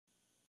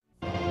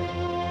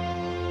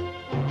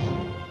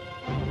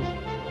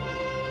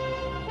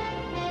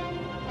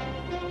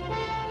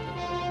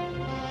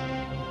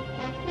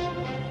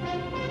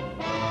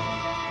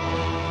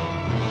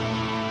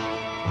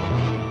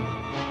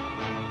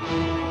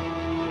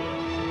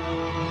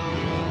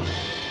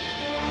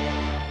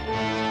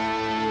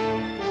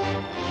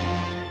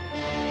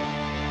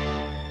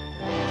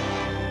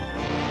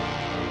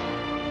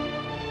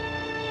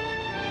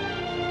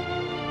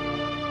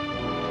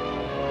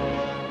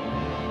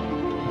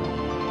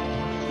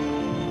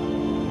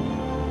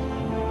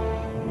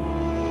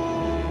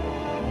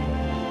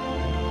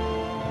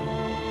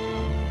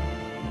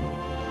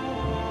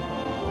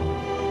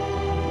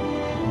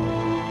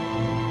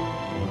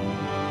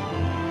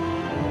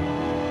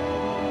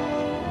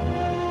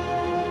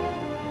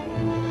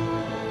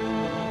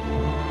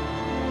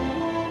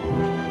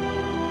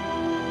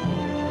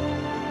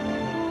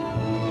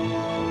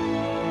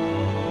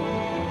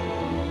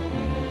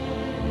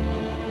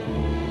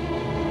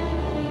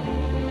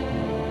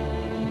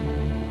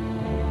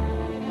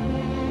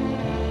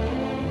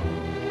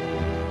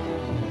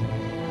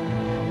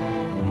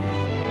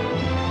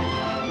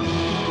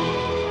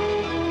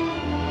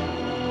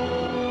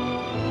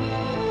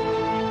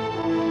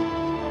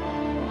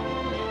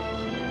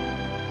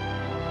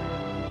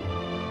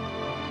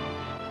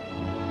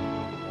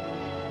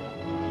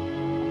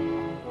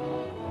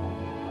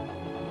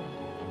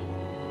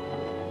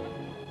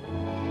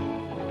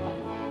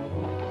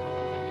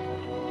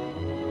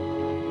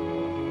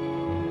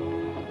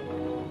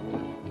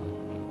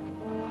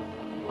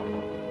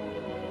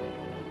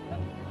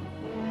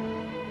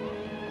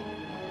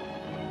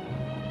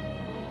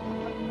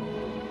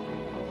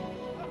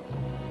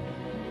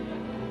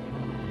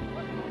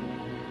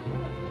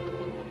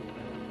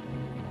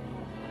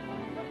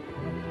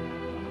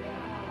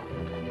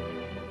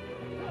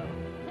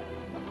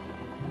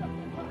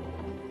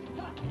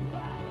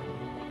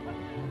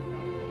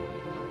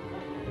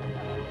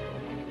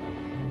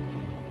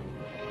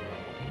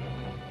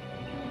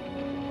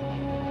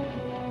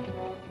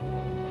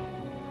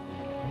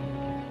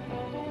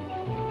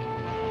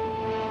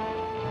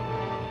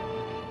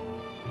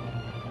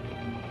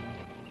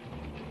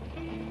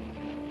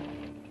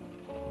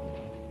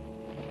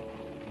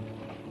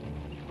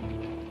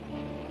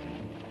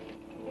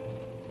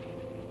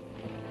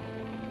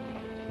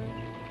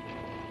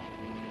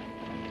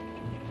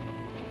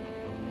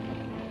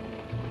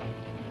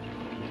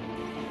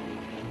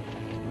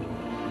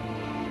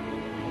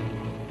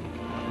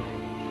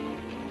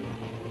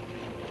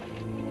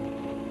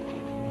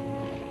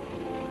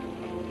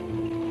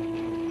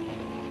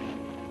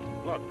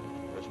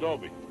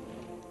Dobie.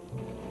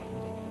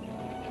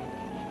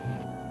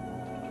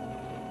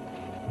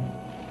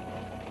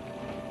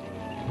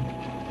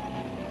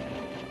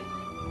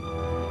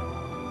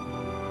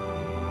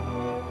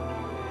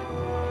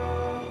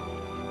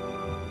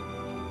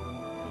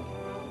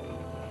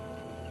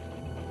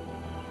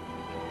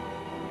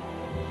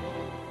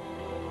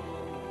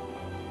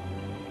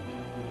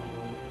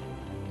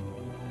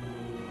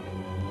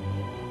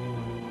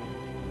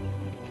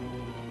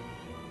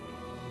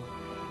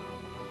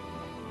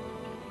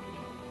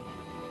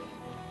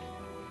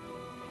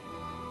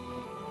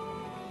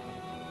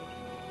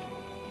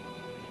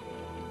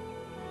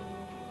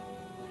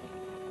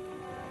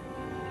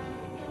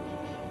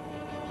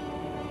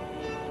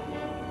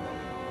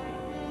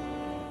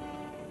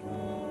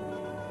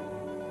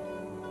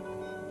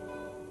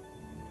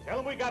 Tell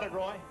them we got it,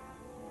 Roy.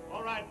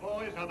 All right,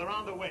 boys, now they're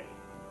on their way.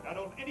 Now,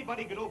 don't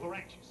anybody get over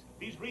anxious.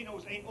 These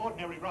Renos ain't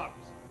ordinary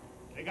robbers.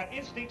 They got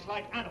instincts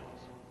like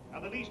animals.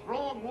 Now, the least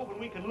wrong move and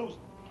we can lose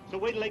them. So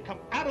wait till they come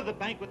out of the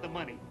bank with the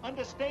money.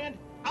 Understand?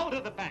 Out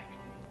of the bank.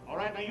 All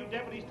right, now you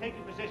deputies take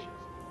your positions.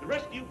 The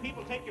rest of you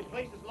people take your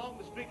places along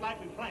the street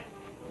like we planned.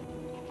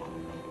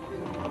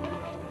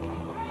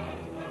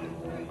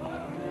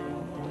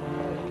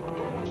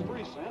 It's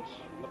 3 cents.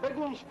 The big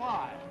one's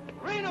 5.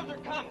 Renos are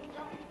coming.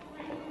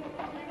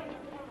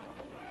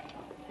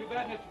 Too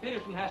bad Mr.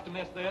 Peterson has to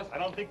miss this. I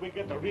don't think we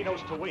get the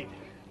Renos to wait.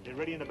 They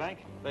ready in the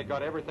bank? They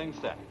got everything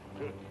set.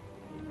 Good.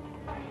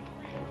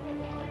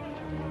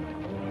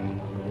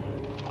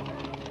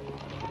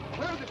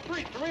 Clear the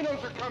street. The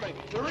Renos are coming.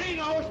 The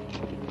Renos!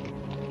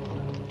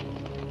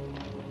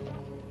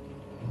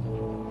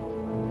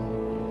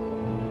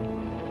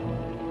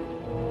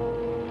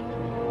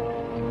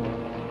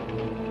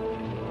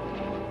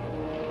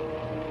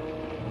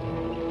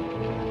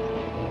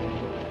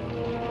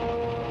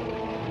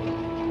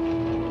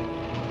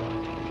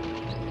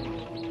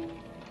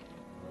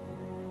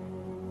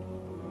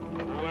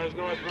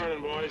 North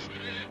Vernon, boys.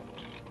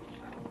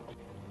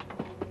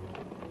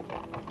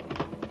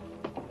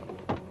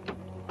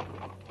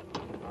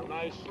 Now,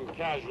 nice and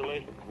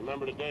casually,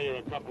 remember today you're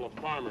a couple of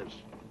farmers.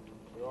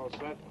 You all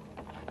set?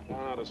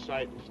 Down out of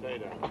sight and stay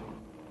down.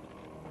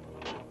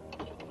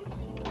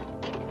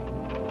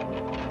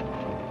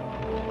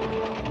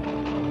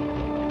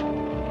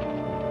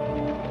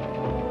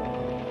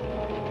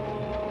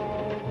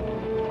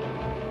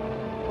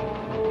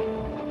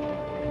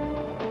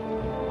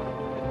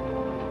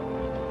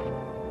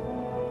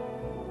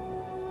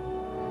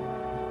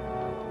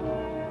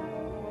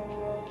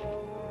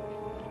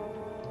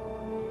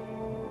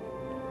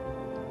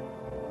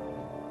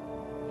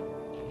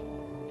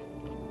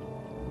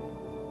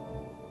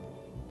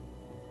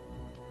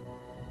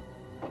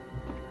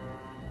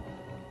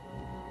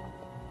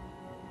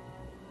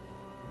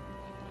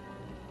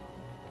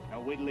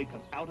 Wait till they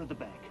come out of the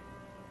bank.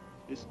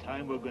 This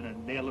time we're gonna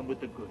nail them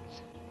with the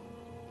goods.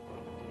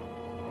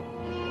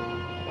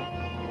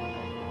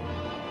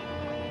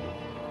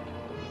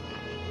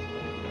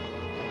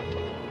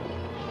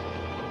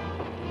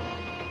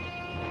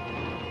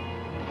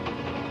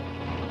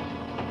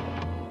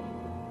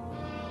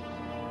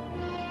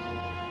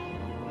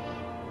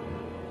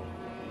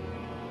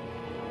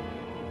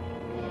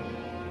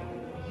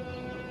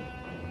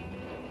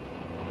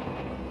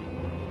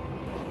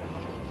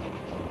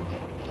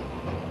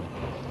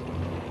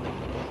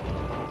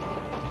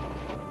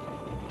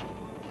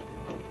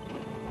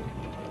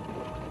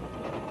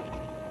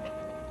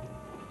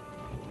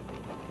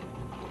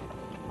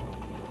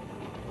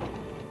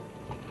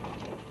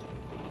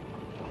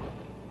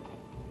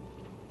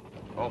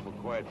 Awful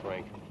quiet,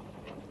 Frank.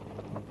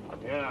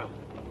 Yeah.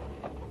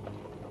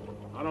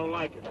 I don't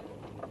like it.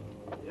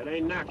 It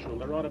ain't natural.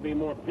 There ought to be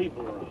more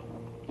people around.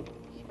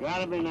 It's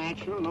gotta be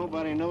natural.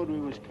 Nobody knowed we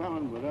was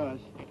coming but us.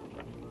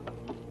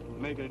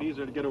 Making it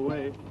easier to get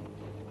away.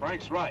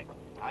 Frank's right.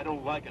 I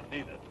don't like it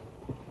neither.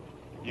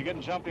 You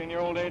getting jumpy in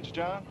your old age,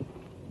 John?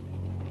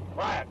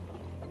 Quiet.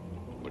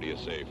 What do you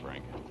say,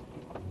 Frank?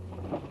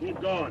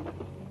 Keep going.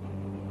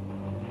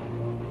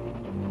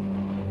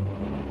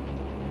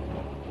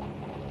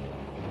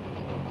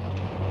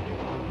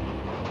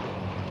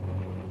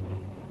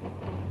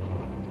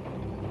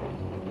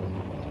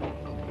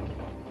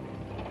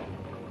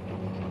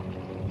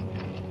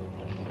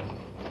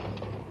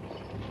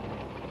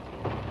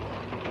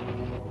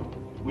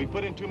 We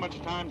put in too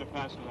much time to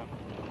pass it up.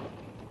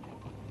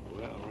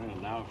 Well,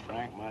 now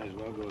Frank might as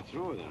well go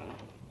through with it, huh?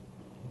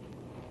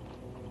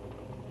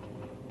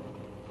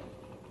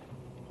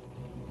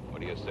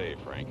 What do you say,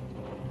 Frank?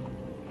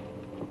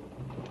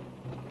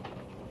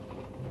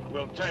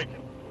 We'll take it.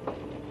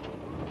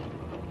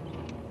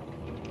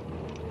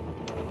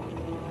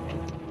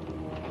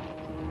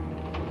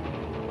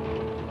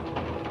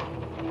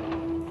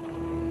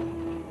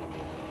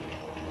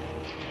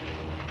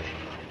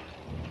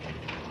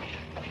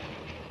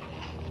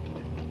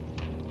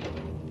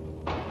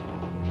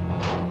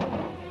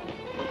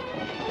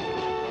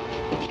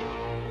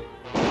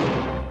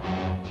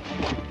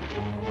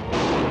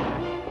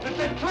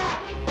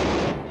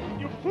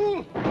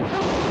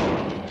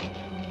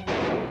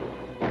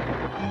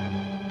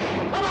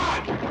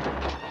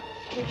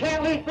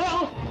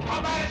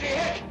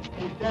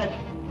 dead.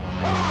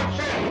 Come on,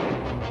 Sheriff!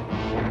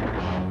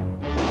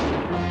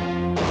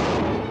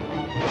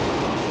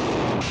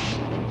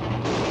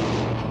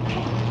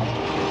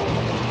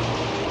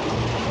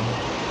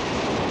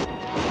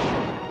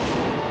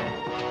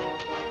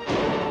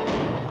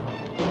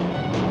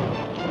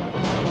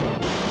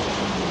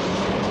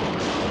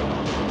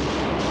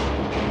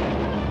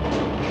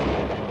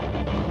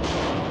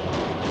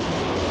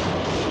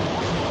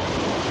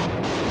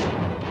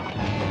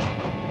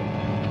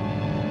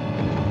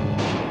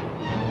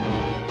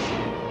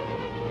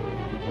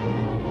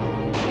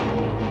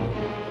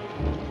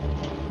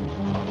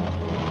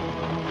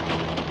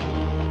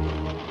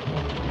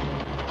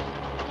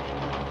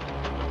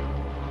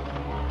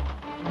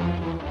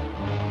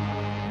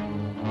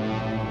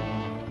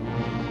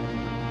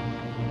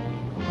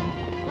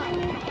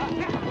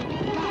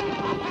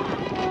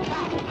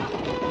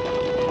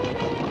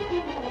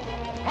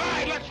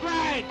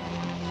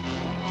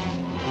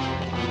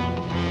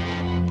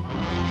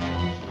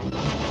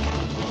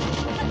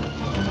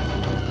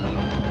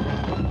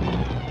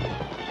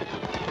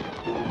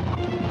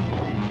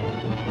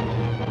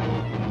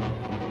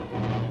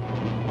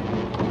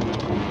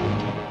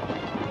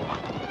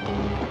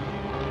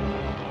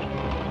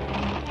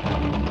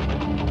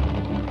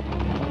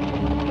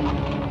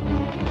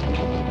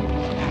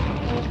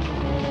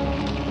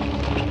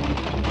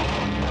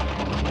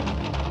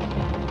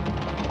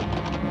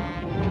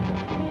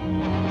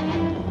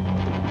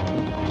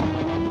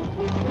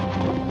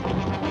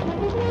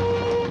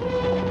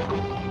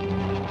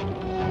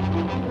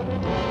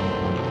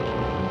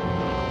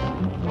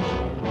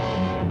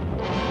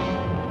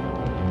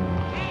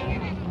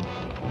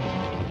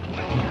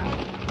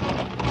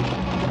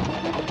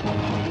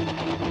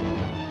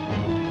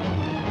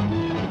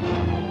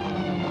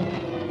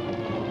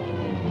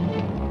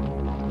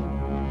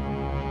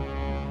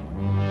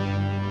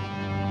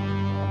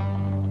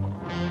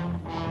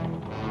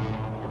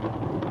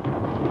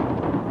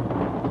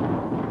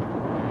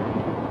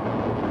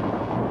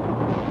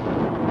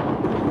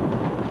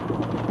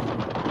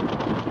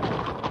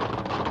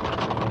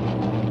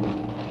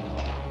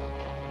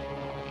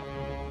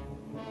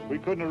 We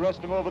couldn't arrest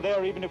him over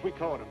there even if we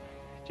caught him.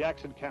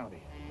 Jackson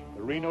County.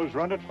 The Renos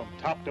run it from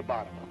top to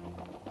bottom.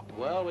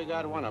 Well, we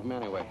got one of them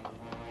anyway.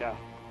 Yeah.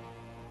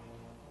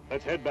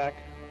 Let's head back.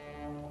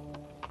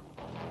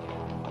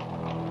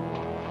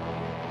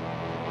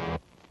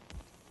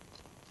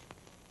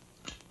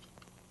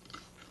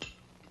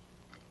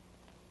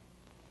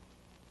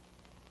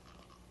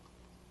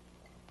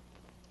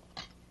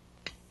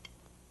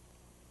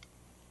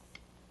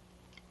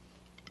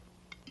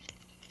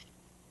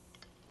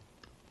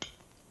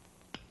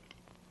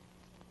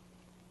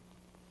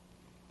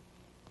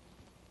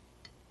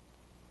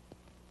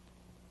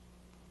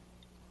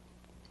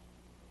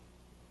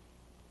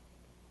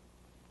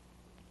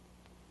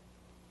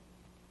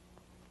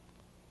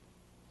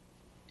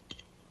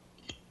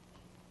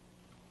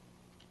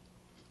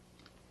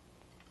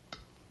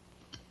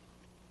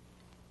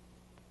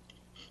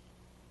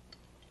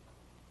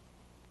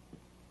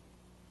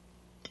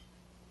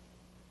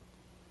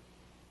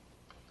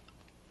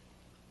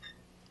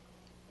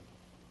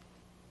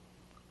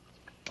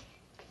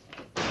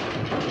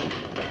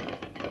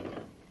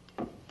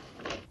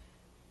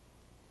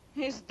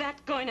 Is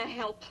that going to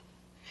help?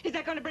 Is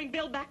that going to bring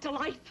Bill back to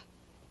life?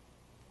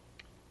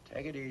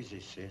 Take it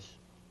easy, sis.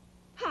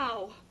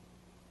 How?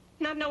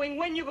 Not knowing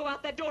when you go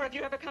out that door if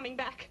you're ever coming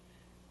back.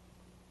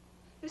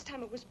 This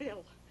time it was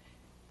Bill.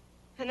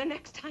 And the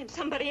next time,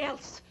 somebody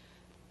else.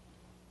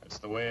 That's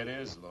the way it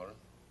is, Laura.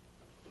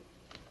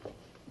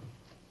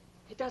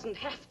 It doesn't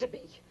have to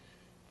be.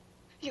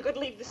 You could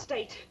leave the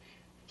state.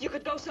 You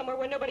could go somewhere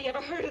where nobody ever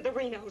heard of the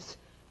Renos.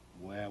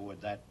 Where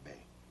would that be?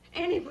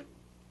 Anyone.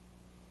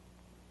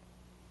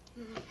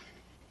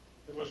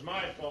 It was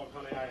my fault,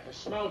 honey. I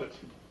smelled it.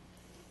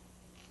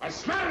 I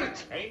smelled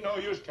it! Ain't no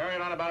use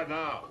carrying on about it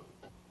now.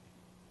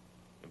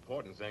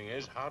 Important thing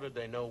is, how did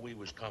they know we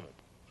was coming?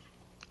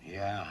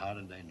 Yeah, how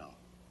did they know?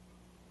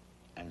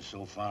 And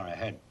so far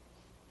ahead.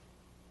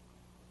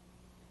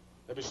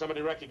 Maybe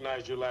somebody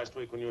recognized you last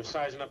week when you were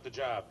sizing up the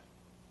job.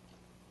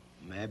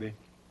 Maybe.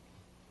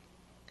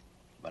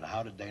 But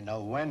how did they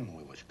know when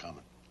we was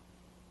coming?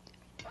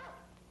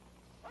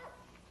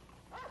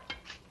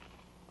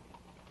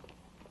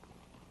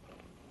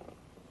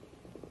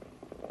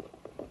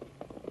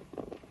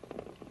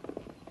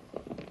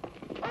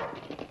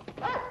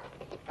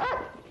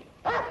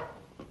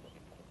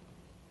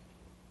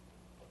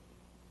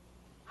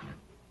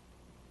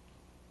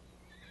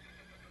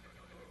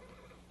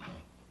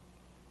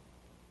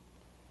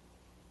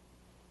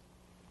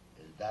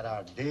 Is that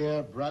our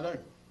dear brother?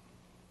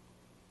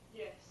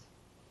 Yes.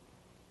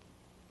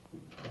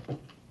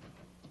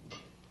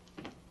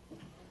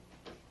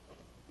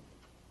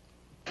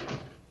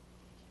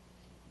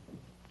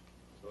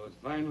 So it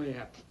finally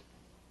happened.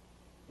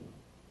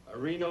 A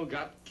Reno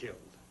got killed.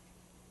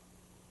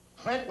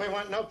 Clint, we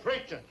want no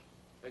preaching.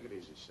 Take it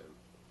easy, Sim.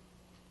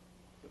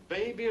 The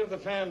baby of the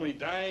family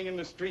dying in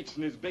the streets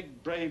and his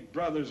big, brave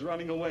brothers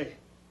running away.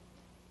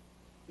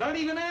 Not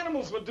even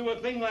animals would do a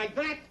thing like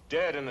that.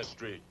 Dead in the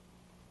street,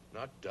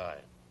 not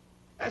dying.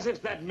 As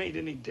if that made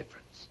any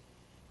difference.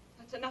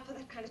 That's enough of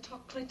that kind of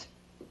talk, Clint.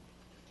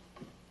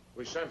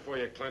 We sent for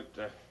you, Clint,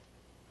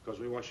 because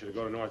we want you to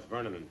go to North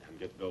Vernon and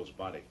get Bill's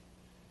body.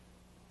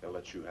 They'll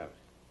let you have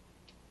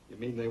it. You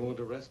mean they won't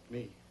arrest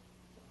me?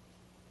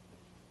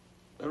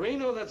 The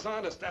Reno that's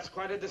honest, that's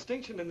quite a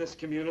distinction in this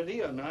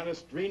community, an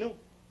honest Reno.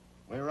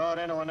 We rode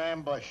into an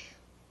ambush.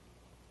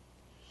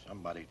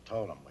 Somebody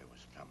told them we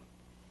was coming.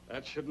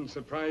 That shouldn't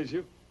surprise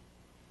you.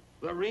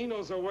 The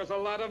Renos are worth a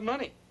lot of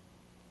money.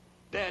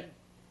 Dead.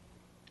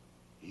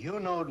 You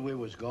knowed we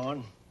was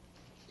going.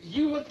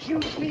 You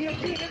accuse me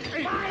of being a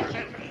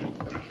spy!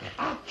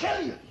 I'll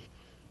kill you!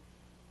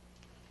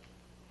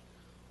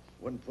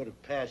 Wouldn't put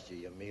it past you,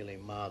 you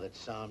mealy-mouthed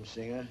psalm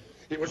singer.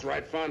 He was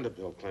right fond of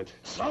Bill, Clint.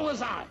 So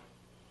was I.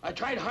 I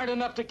tried hard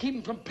enough to keep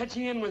him from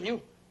pitching in with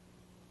you.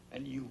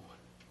 And you,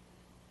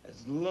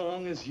 as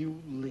long as you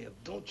live,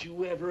 don't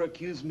you ever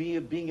accuse me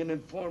of being an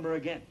informer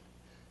again.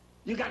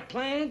 You got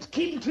plans?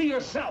 Keep them to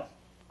yourself.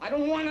 I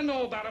don't want to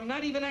know about them,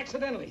 not even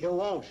accidentally. You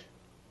won't.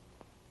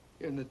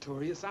 You're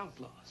notorious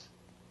outlaws.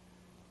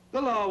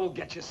 The law will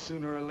get you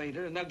sooner or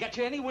later, and they'll get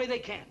you any way they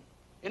can.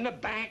 In the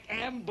bank,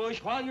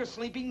 ambush, while you're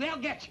sleeping, they'll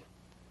get you.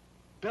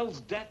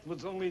 Bill's death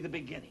was only the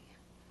beginning.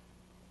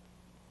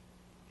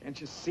 Can't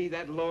you see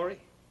that, Laurie?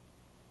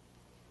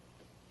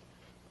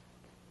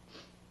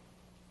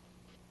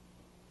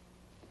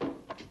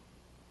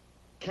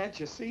 Can't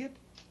you see it?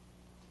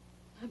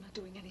 I'm not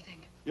doing anything.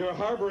 You're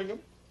harboring him.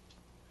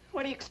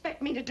 What do you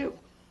expect me to do?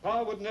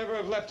 Pa would never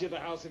have left you the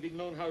house if he'd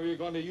known how you were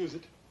going to use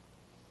it.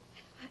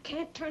 I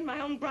can't turn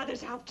my own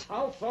brothers out.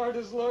 How far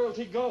does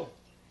loyalty go?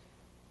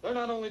 They're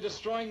not only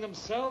destroying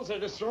themselves, they're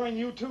destroying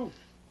you, too.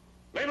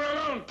 Leave her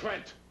alone,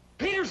 Clint.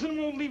 Peterson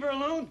won't leave her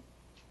alone.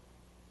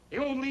 He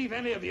won't leave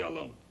any of you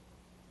alone.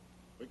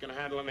 We can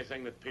handle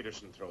anything that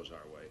Peterson throws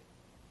our way.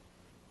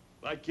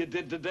 Like you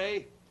did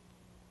today.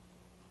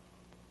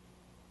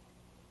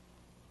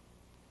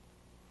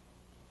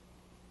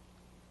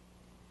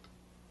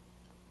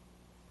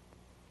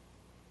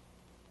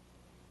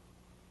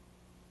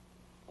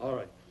 All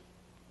right.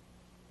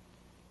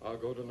 I'll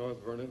go to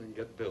North Vernon and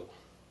get Bill.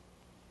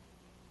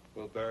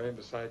 We'll bury him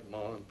beside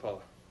Ma and Pa.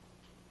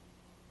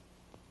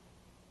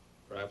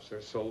 Perhaps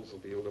their souls will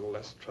be a little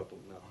less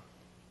troubled now.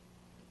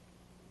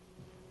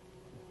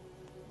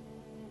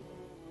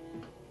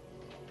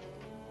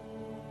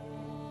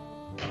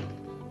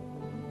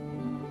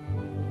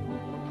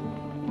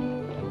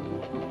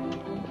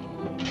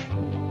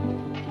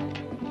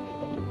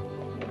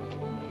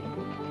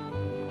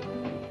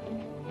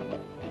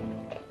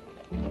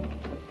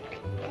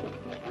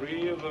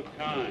 Three of a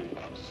kind.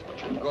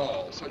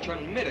 Gall, such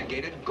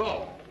unmitigated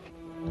gall.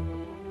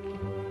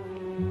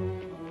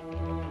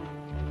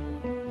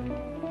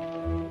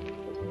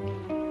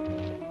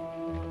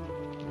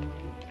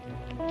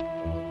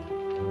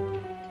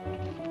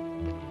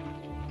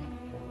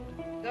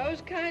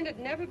 Those kind would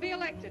never be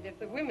elected if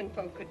the women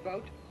folk could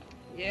vote.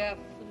 Yes,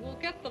 and we'll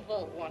get the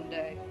vote one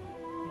day.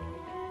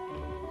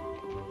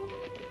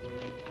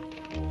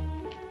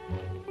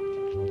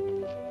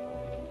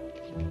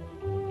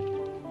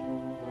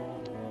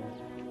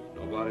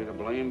 Nobody to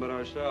blame but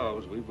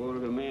ourselves. We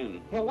voted him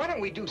in. Well, why don't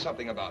we do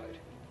something about it?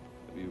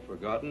 Have you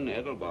forgotten?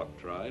 Edelbach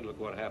tried. Look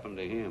what happened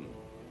to him.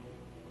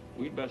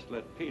 We'd best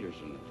let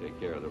Peterson take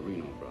care of the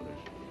Reno brothers.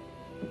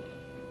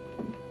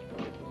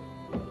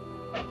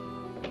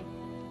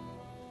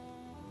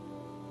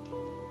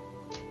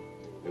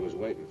 He was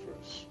waiting for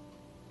us.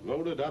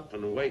 Loaded up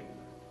and waiting.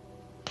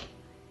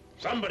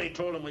 Somebody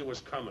told him we was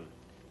coming.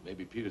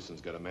 Maybe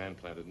Peterson's got a man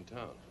planted in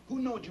town. Who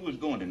knowed you was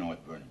going to North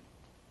Vernon?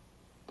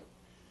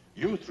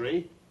 You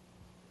three?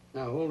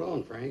 Now, hold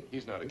on, Frank.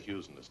 He's not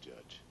accusing us,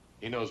 Judge.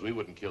 He knows we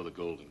wouldn't kill the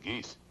golden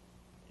geese.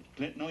 Did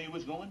Clint know you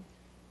was going?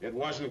 It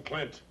wasn't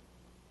Clint.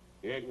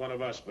 He ain't one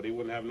of us, but he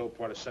wouldn't have no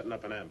part of setting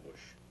up an ambush.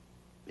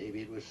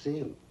 Maybe it was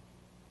Sim.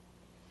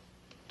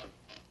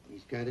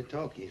 He's kind of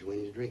talkies when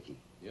he's drinking.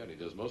 Yeah, and he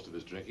does most of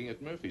his drinking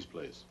at Murphy's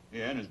place.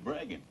 Yeah, and is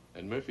bragging.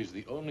 And Murphy's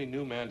the only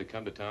new man to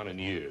come to town in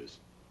years.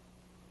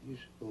 You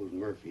suppose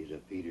Murphy's a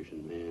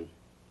Peterson man?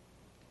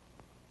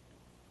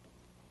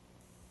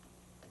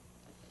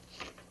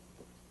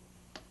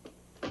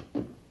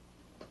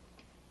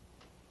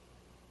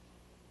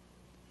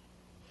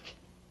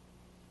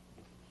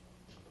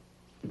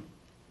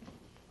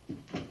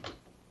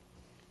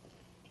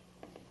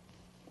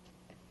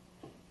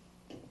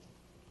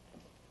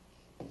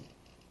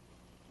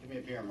 Give me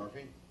a beer,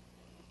 Murphy.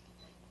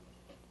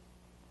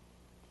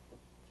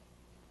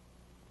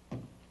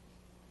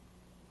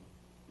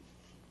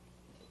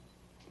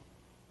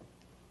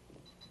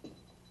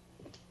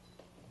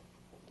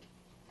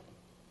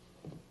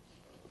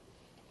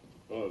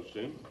 Oh,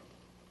 Sim.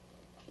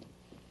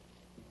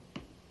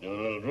 Doing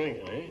a little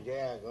drinking, eh?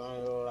 Yeah, going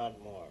to do a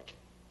lot more.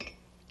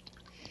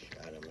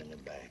 Shot him in the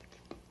back.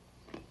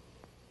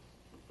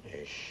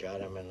 They shot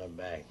him in the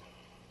back.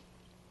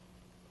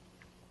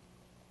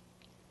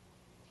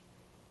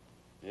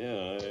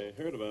 Yeah,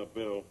 I heard about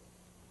Bill.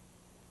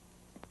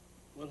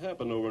 What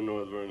happened over in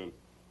North Vernon?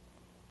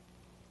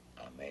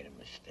 I made a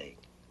mistake.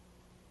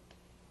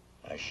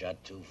 I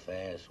shot too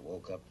fast,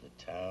 woke up the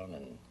town,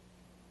 and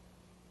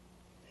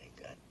they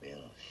got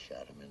Bill,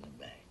 shot him in the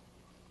back.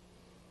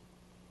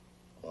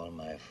 All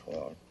my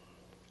fault.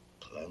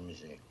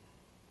 Clumsy.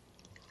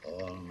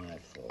 All my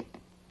fault.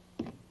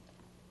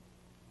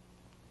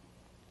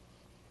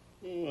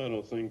 Oh, I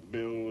don't think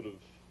Bill would have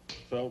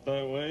felt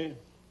that way.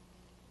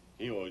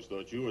 He always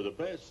thought you were the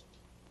best.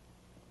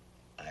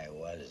 I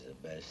was the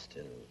best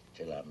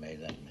till I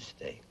made that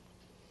mistake.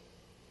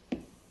 I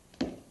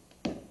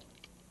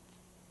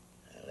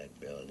let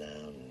Bill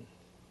down, and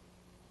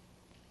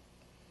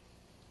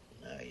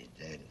now he's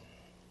dead.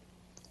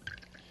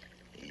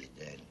 He's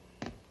dead.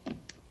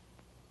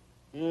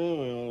 Yeah,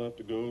 we all have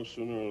to go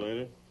sooner or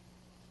later.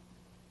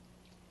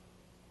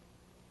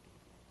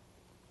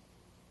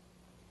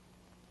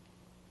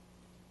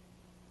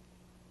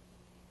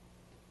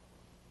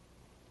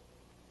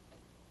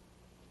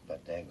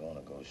 But they're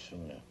gonna go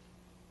sooner.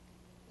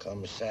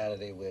 Come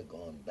Saturday, we're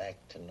going back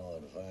to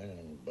North Vernon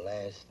and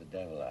blast the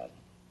devil out of them.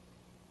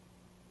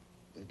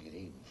 We'll get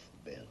even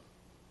for Bill.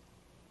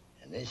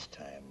 And this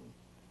time,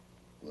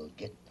 we'll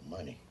get the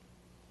money.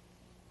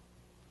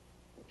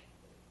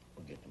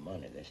 We'll get the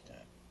money this time.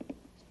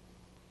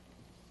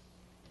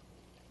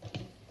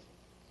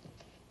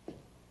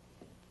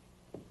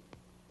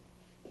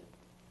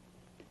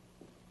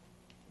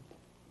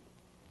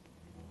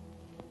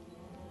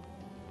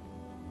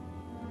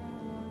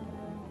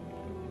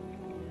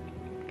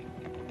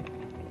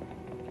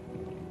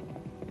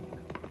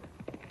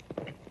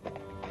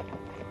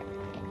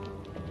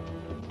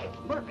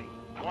 Murphy.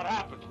 What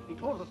happened? He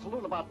closed the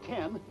saloon about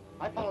 10.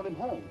 I followed him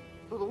home.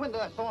 Through the window,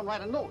 I saw him write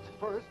a note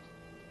first.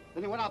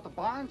 Then he went out the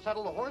barn,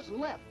 saddled a horse,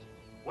 and left.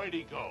 Where'd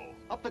he go?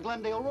 Up the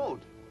Glendale Road.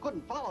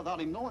 Couldn't follow without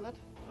him knowing it.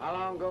 How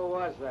long ago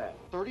was that?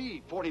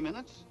 30, 40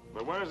 minutes.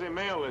 But where does he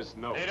mail this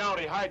note? They don't.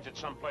 He hides it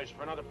someplace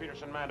for another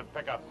Peterson man to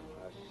pick up.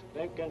 A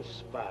stinking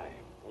spy.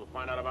 We'll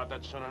find out about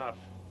that soon enough.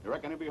 You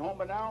reckon he'll be home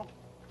by now?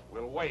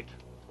 We'll wait.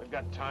 We've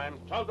got time.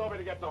 Tell Dobie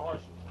to get the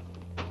horse.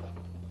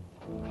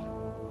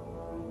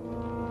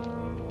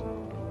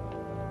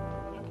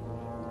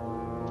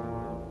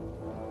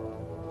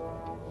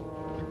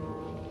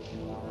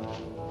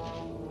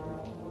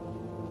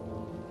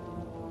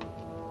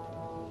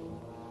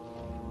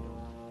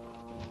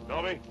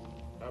 Dobie,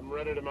 have him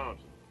ready to mount.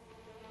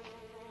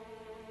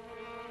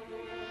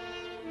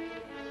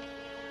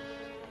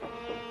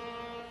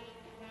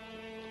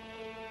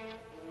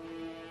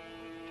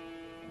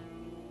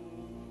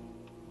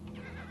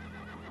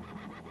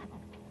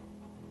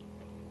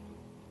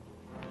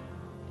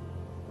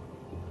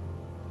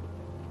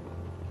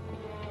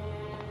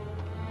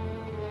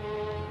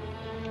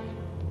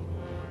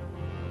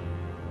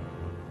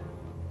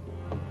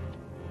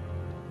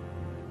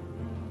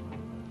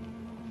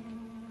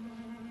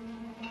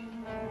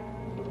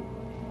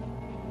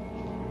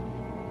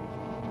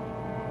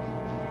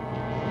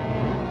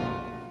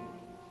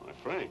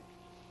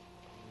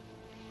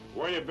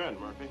 Where you been,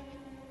 Murphy?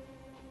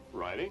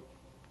 Riding?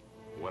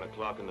 1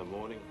 o'clock in the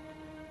morning?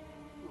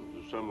 Is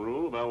there some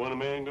rule about when a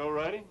man go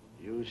riding?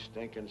 You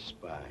stinking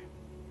spy.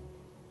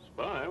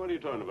 Spy? What are you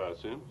talking about,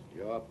 Sims?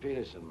 You're a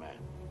Peterson man.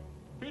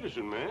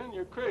 Peterson, man?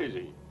 You're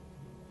crazy.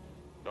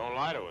 Don't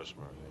lie to us,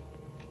 Murphy.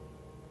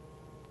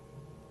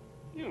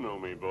 You know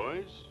me,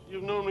 boys.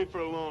 You've known me for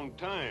a long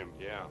time.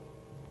 Yeah.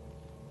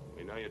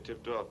 We know you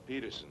tipped off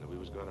Peterson that we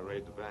was going to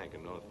raid the bank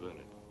in North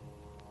Vernon.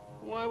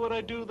 Why would I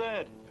do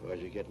that?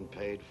 Because you're getting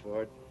paid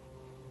for it?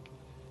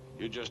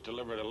 You just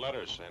delivered a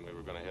letter saying we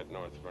were going to hit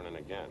North Vernon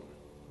again.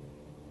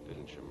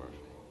 Didn't you, Murphy?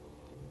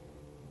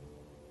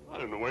 I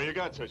don't know where you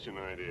got such an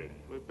idea.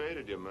 We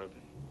baited you,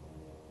 Murphy.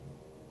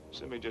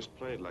 Simmy just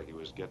played like he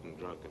was getting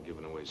drunk and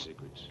giving away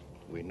secrets.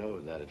 We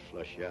knew that'd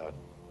flush you out.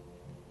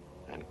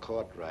 And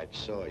Courtright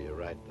saw you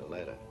write the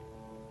letter.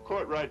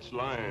 Courtright's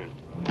lying.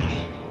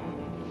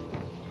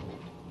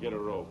 Get a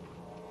rope.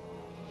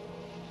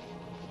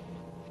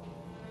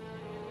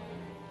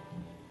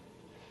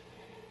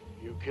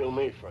 You kill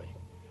me, Frank.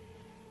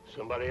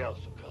 Somebody else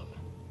will come.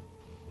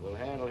 We'll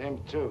handle him,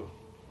 too.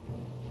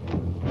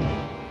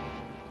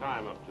 Tie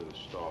him up to the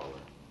stall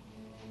there.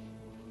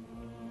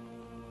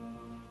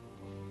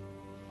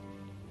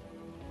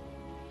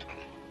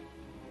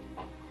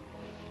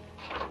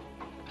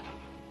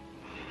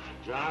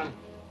 John,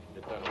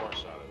 get that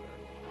horse out of there.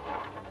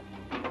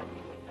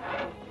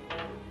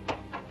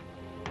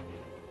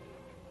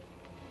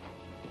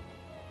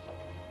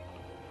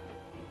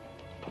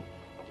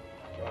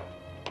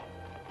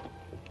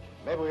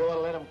 Maybe we ought to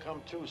let him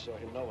come, too, so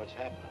he'll know what's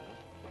happening,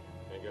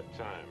 huh? Ain't got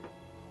time.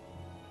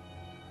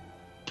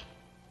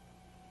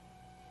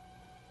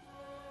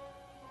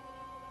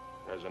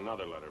 There's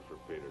another letter for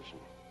Peterson.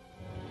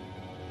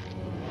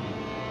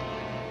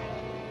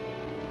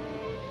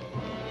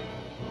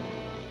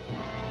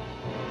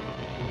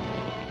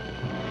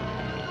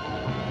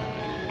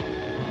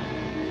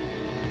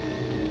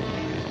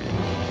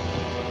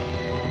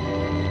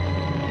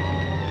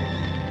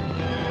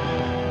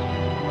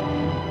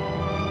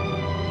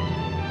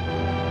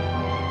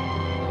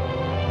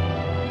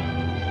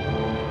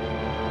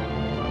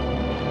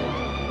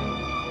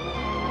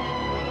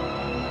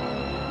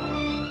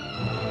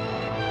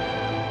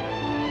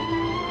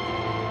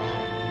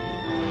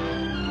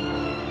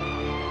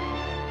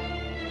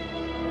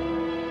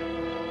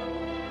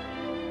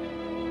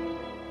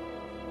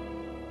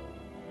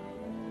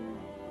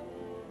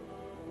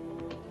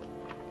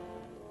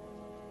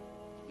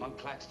 Monk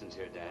Claxton's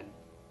here, Dad.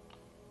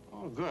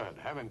 Oh, good.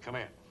 Have him come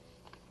in.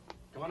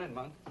 Come on in,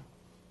 Monk.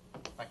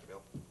 Thank you,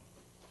 Bill.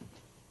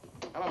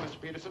 Hello, Mr.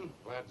 Peterson.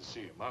 Glad to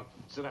see you, Monk.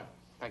 Sit down.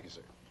 Thank you,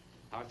 sir.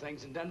 How are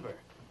things in Denver?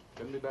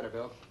 Couldn't be better,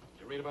 Bill.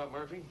 Did you read about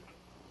Murphy?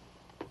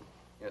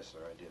 Yes, sir,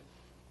 I did.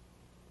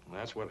 And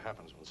that's what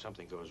happens when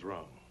something goes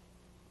wrong.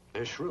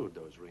 They're shrewd,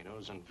 those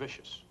Renos, and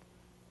vicious.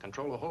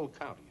 Control a whole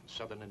county in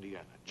southern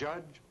Indiana.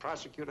 Judge,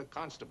 prosecutor,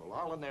 constable,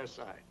 all on their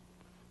side.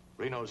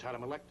 Renos had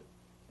him elected.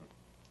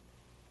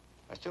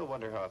 I still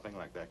wonder how a thing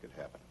like that could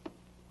happen.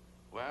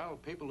 Well,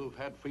 people who've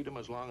had freedom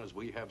as long as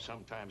we have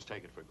sometimes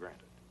take it for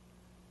granted.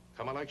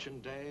 Come election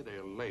day,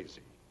 they're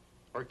lazy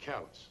or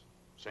callous.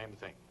 Same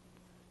thing.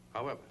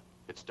 However,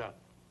 it's done.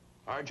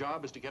 Our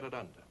job is to get it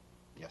undone.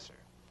 Yes, sir.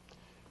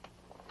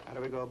 How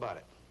do we go about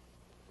it?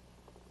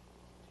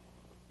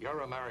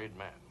 You're a married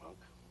man, Monk.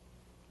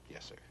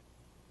 Yes, sir.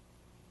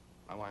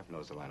 My wife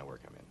knows the line of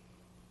work I'm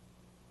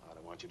in. I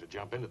don't want you to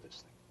jump into this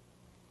thing.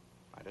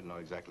 I didn't know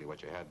exactly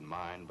what you had in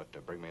mind, but to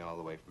bring me all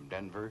the way from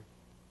Denver,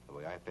 the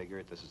way I figure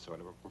it, this is sort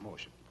of a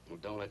promotion. Well,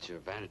 don't let your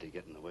vanity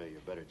get in the way of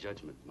your better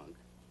judgment, Monk.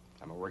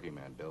 I'm a working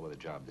man, Bill, with a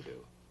job to do.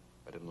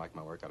 If I didn't like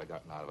my work, I'd have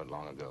gotten out of it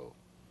long ago.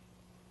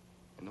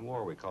 In the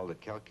war, we called it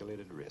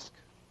calculated risk.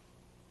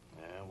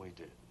 Yeah, we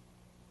did.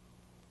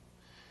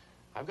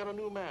 I've got a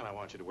new man I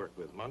want you to work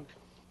with, Monk.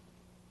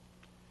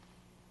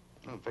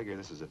 I figure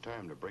this is a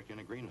time to break in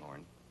a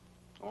greenhorn.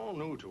 Oh,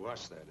 new to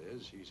us, that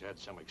is. He's had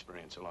some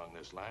experience along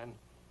this line.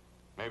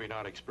 Maybe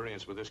not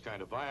experience with this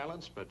kind of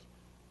violence, but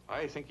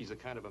I think he's the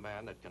kind of a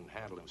man that can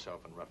handle himself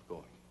in rough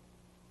going.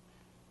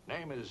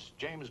 Name is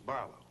James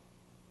Barlow.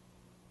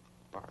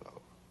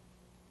 Barlow?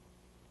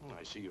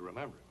 I see you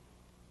remember him.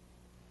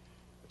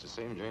 It's the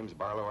same James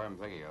Barlow I'm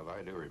thinking of.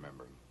 I do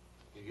remember him.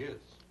 He is.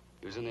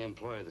 He was in the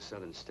employ of the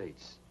southern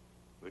states.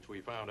 Which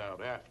we found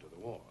out after the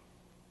war.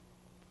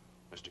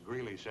 Mr.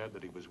 Greeley said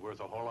that he was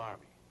worth a whole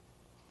army.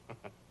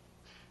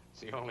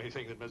 It's the only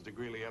thing that Mr.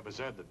 Greeley ever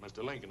said that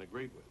Mr. Lincoln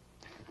agreed with.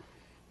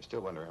 I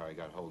still wonder how he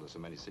got hold of so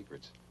many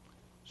secrets.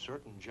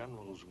 Certain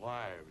generals'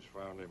 wives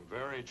found him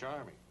very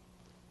charming.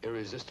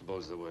 Irresistible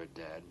is the word,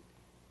 Dad.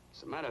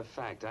 As a matter of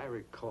fact, I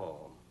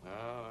recall... No,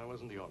 I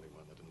wasn't the only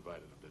one that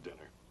invited him to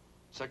dinner.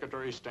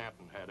 Secretary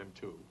Stanton had him,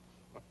 too.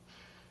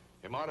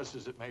 Immodest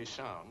as it may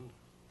sound,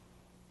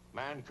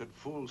 man could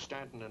fool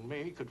Stanton and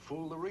me, could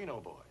fool the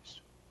Reno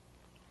boys.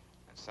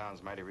 That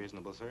sounds mighty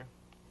reasonable, sir.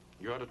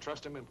 You ought to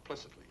trust him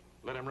implicitly.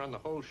 Let him run the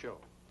whole show.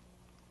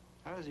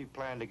 How does he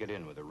plan to get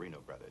in with the Reno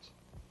Brothers?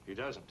 He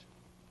doesn't.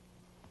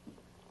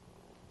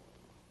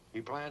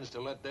 He plans to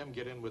let them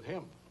get in with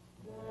him.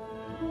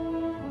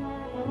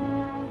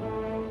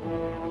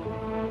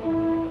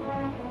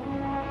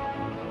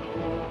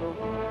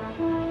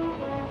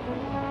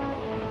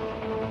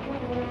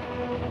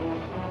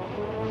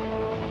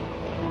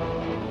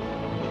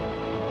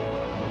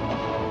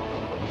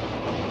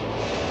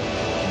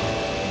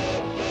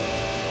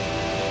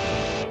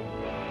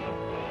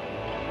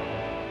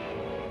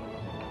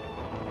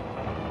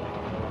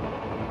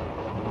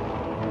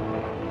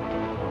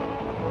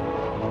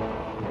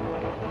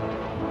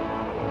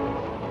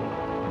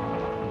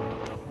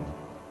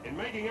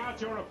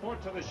 Your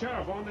report to the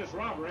sheriff on this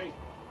robbery,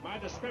 my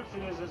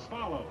description is as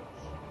follows.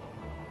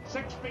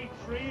 6 feet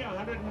 3,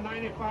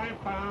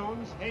 195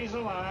 pounds,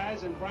 hazel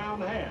eyes, and brown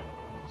hair.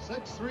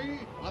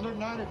 6'3",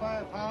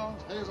 195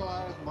 pounds, hazel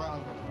eyes, and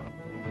brown hair.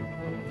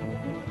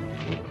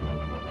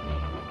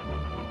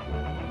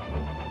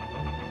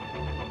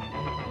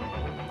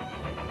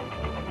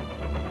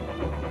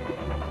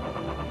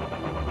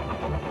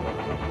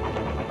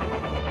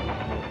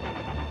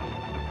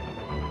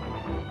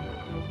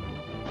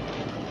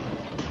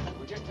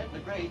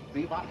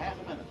 Be about half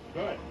a minute.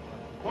 Good.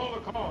 Pull the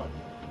cord.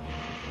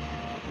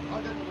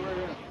 I'll get to the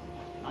rear end.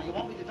 Now, you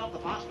want me to dump the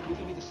phosphorus? You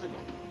give me the signal.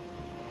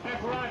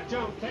 After I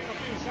jump, take a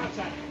few shots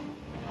at him.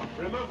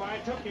 Remember, I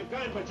took your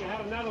gun, but you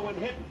had another one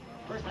hidden.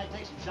 First, I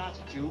take some shots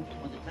at you.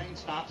 When the train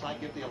stops, I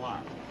give the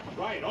alarm.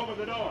 Right, open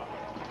the door.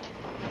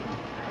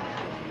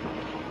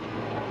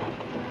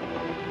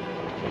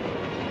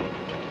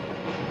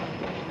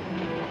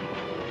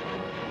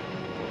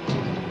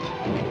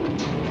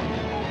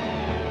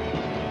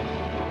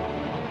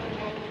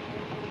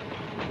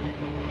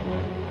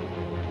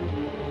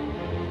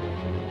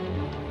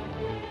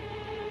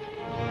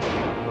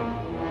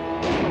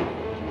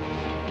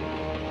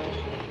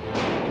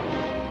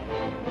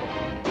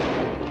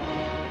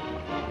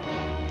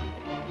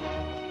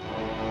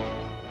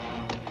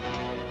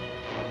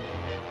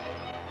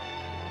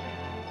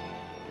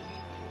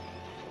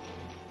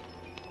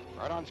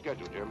 Right on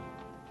schedule, Jim.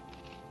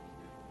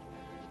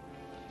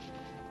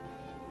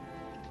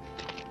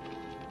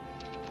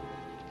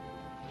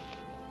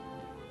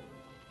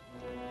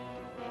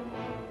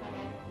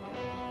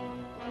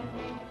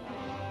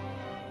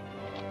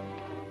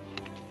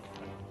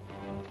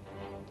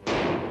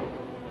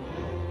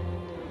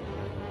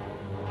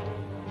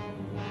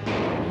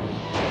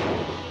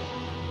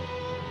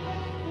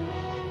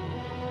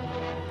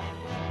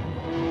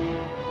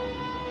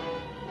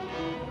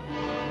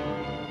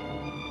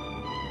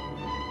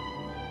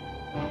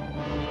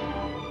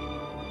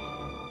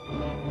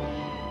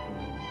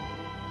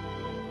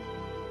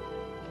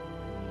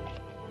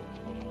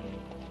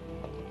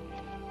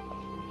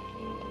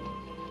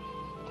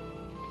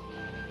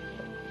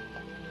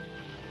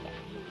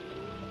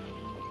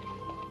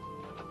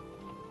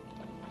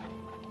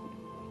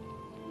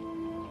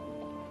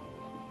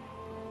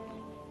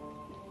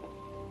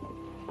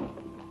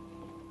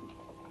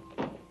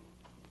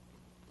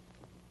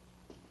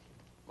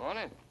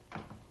 Morning.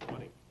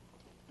 Morning.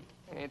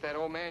 Ain't that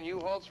old man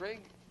U-Haul's rig?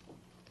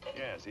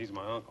 Yes, he's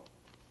my uncle.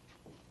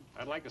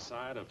 I'd like a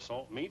side of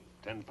salt meat,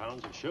 10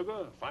 pounds of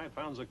sugar, 5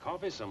 pounds of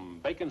coffee,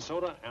 some baking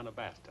soda, and a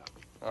bathtub.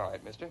 All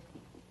right, mister.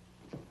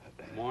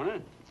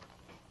 Morning.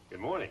 Good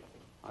morning.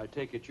 I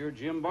take it you're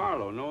Jim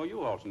Barlow, Noah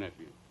U-Haul's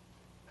nephew.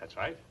 That's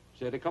right.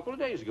 Said a couple of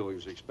days ago he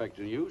was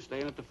expecting you,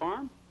 staying at the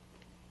farm.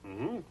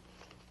 Mm-hmm.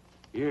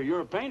 You're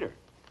a painter.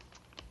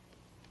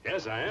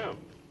 Yes, I am.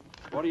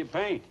 What do you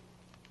paint?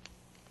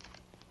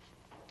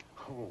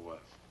 Oh,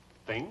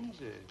 things,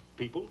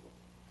 people.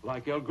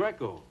 Like El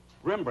Greco,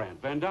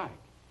 Rembrandt, Van Dyke.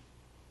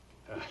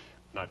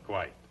 Not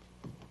quite.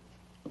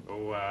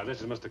 Oh,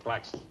 this is Mr.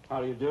 Claxton.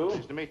 How do you do?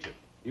 Nice to meet you.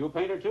 You a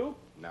painter, too?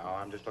 No,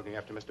 I'm just looking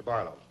after Mr.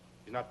 Barlow.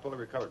 He's not fully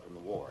recovered from the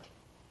war.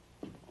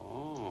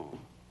 Oh.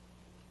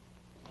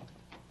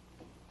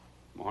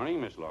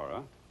 Morning, Miss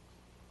Laura.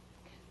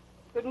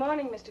 Good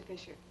morning, Mr.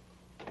 Fisher.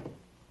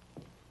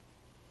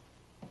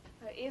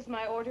 Is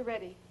my order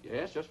ready?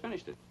 Yes, just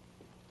finished it.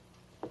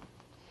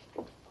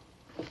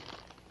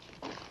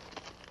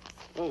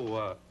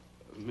 Oh,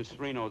 Miss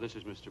Reno, this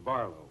is Mr.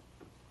 Barlow.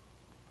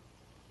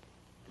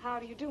 How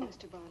do you do,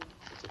 Mr. Barlow?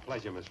 It's a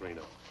pleasure, Miss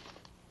Reno.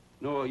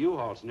 Noah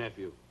U-Haul's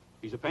nephew.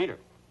 He's a painter.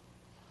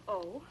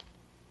 Oh?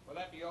 Will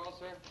that be all,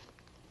 sir?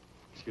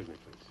 Excuse me,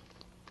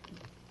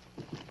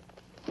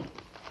 please.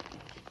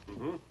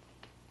 Mm-hmm.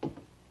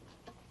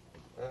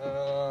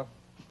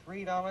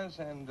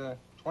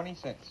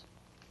 $3.20.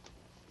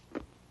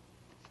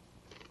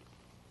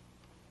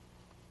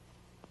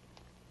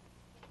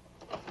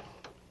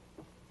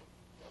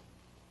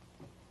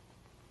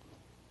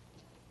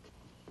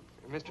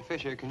 Mr.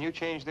 Fisher, can you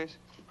change this?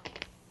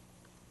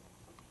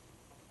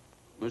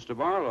 Mr.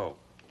 Barlow.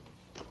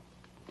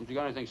 Haven't you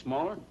got anything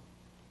smaller?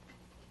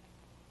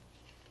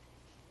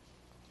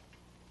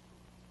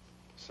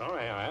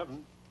 Sorry, I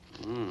haven't.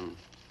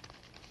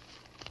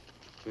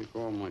 Take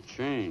all my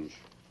change.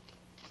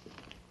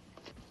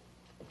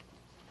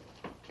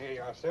 Here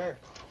you are, sir.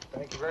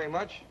 Thank you very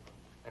much.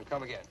 And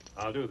come again.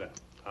 I'll do that.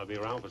 I'll be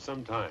around for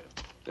some time.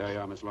 There you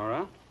are, Miss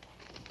Laura.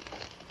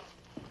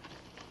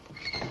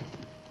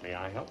 May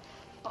I help?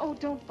 Oh,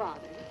 don't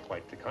bother.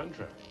 Quite the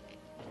contrary.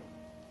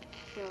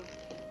 Well,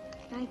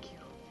 thank you.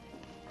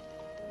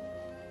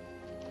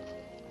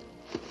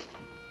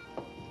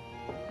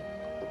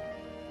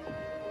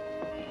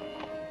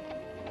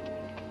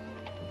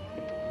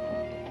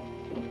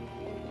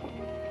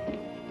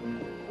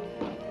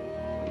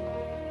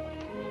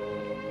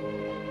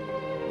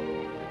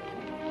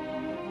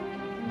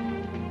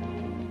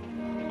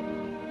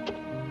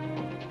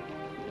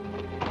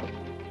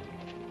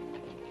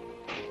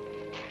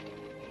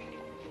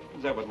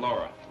 Who's that with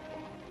Laura?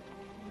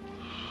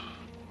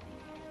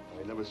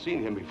 I've never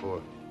seen him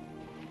before.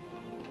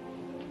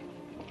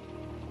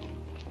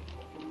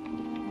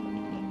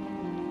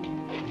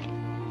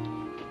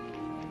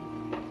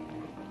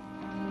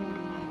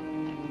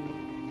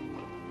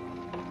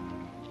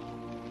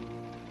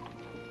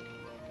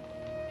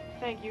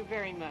 Thank you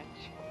very much.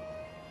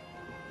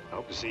 I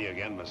hope to see you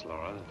again, Miss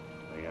Laura.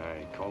 May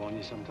I call on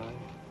you sometime?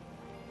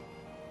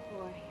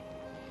 Boy,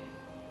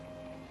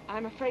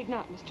 I'm afraid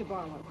not, Mr.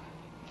 Barlow.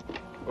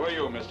 Who are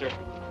you, mister?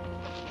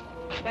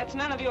 That's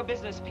none of your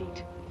business,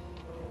 Pete.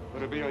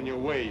 Better be on your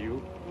way,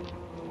 you.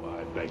 Oh,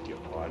 I beg your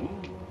pardon.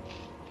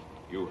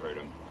 You heard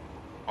him.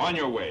 On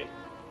your way.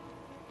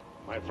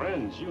 My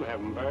friends, you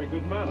have very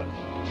good manners.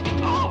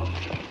 Come on.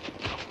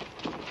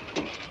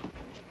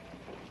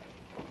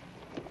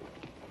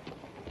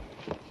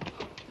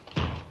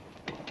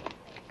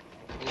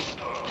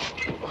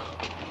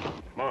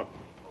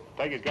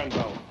 Take his gun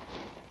belt.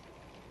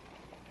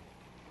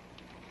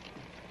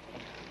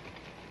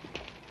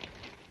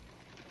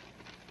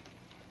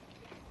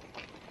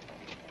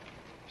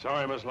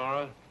 Sorry, Miss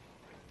Laura.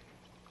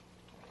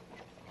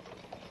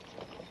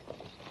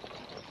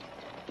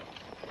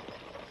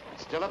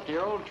 Still up to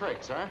your old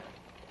tricks, huh?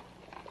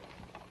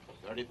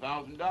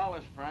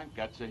 $30,000, Frank.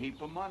 That's a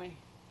heap of money.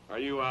 Are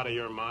you out of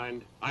your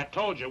mind? I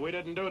told you we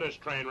didn't do this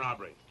train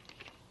robbery.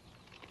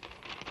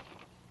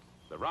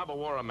 The robber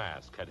wore a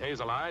mask, had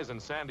hazel eyes and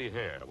sandy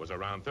hair, was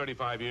around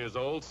 35 years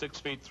old, 6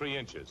 feet 3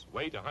 inches,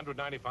 weight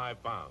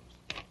 195 pounds.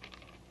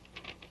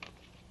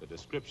 The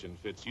description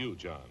fits you,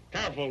 John.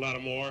 Careful,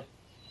 Lattimore.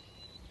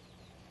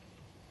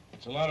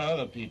 It's a lot of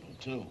other people,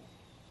 too.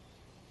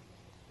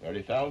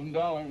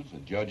 $30,000. The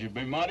judge would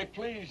be mighty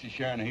pleased to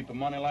sharing a heap of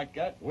money like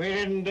that. We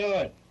didn't do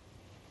it.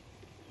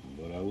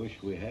 But I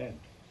wish we had.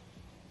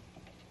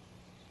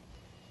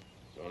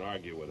 Don't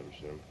argue with him,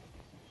 Sim.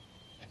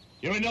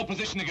 You're in no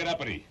position to get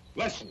uppity.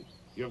 Listen,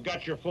 you've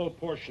got your full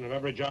portion of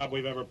every job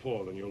we've ever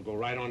pulled, and you'll go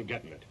right on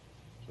getting it.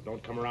 So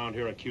don't come around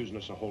here accusing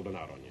us of holding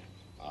out on you.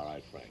 All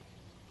right, Frank.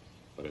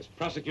 But as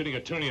prosecuting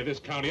attorney of this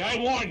county, I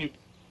warn you.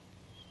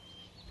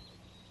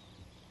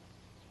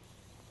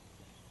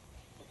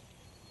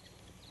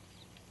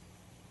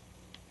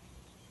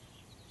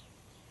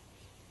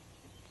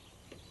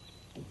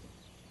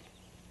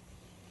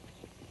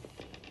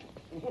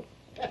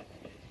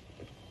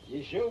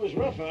 You sure was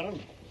rough on him.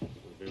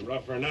 Be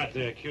rougher not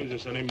to accuse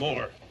us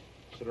anymore.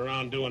 Sit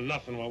around doing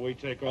nothing while we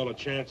take all the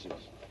chances.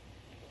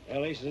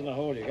 Well, aces in the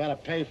hole. You gotta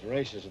pay for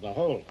aces in the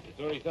hole.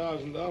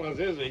 $30,000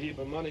 is a heap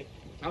of money.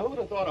 Now, who'd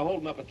have thought of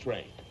holding up a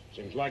train?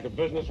 Seems like a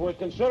business worth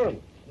considering.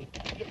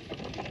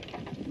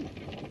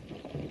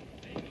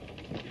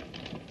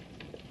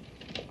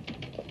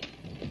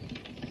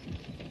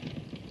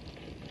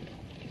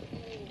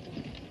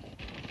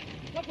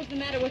 What was the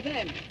matter with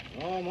them?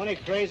 Oh, money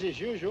crazy as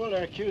usual.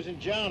 They're accusing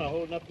John of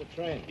holding up the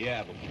train.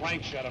 Yeah, but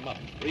Frank shut him up.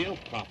 Real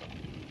proper.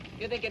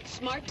 You think it's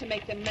smart to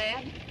make them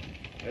mad?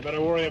 They better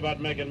worry about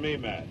making me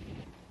mad.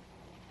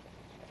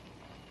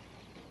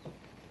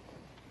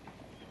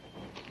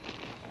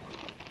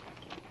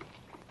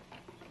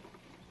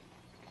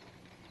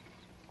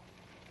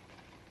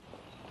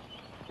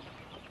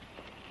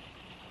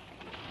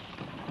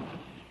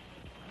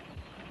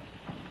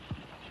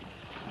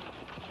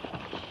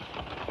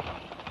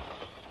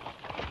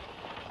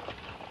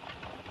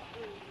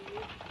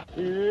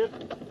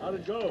 How'd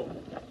it go?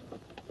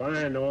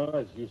 Fine,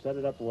 Oz. You set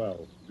it up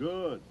well.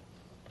 Good.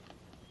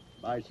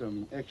 Buy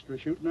some extra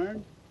shooting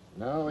iron?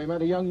 No, we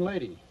met a young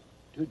lady.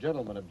 Two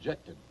gentlemen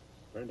objected.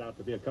 Turned out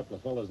to be a couple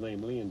of fellas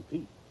named Lee and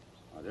Pete.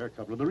 They're a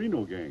couple of the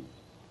Reno gang.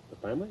 The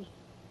families?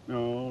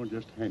 No,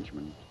 just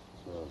henchmen.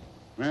 Oh.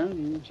 Well,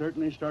 you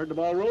certainly started the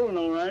ball rolling,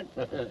 all right.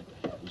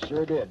 You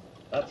sure did.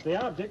 That's the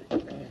object.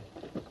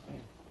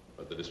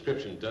 But the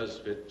description does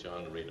fit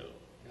John Reno.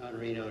 John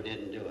Reno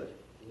didn't do it.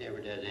 He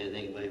never does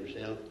anything by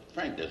himself.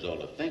 Frank does all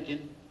the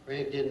thinking.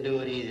 Frank didn't do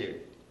it either.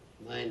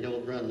 Mine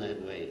don't run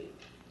that way.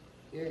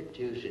 You're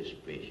too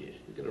suspicious.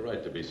 You get a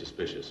right to be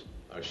suspicious.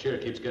 Our share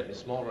keeps getting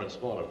smaller and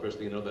smaller. First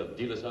thing you know, they'll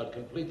deal us out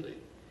completely.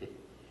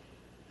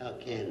 How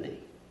can they?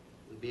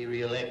 We'll be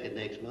re-elected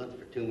next month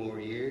for 2 more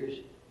years.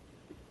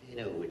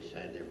 They know which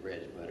side their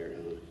bread's buttered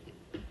on.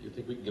 You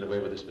think we can get away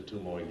with this for 2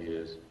 more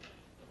years?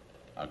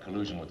 Our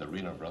collusion with the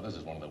Reno Brothers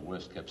is one of the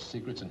worst-kept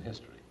secrets in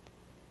history.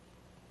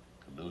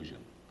 Collusion,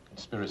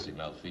 conspiracy,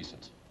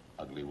 malfeasance.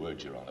 Ugly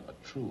words, Your Honor,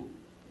 but true.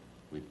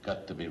 We've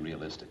got to be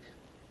realistic.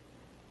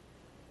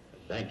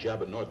 The bank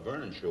job at North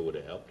Vernon sure would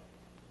have helped.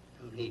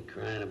 Don't need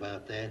crying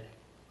about that.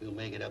 We'll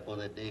make it up on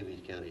that Davies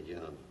County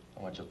job.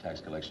 How much will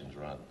tax collections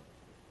run?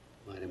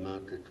 Might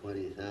amount to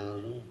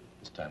 20,000.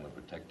 This time we'll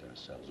protect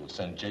ourselves. We'll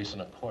send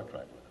Jason a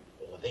portrait with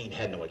him. Well, they ain't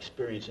had no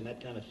experience in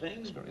that kind of thing.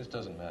 Experience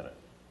doesn't matter.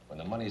 When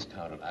the money's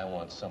counted, I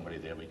want somebody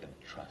there we can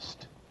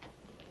trust.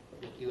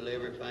 Think you'll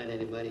ever find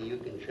anybody you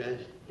can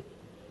trust?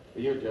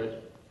 You, Judge.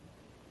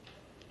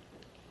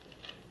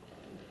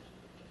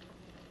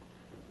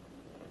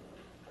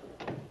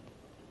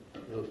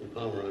 Note from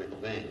Pomeroy at the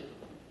bank.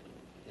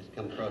 Just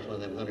come across one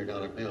of them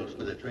 $100 bills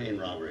for the train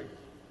robbery.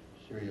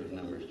 Serial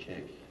numbers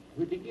checked.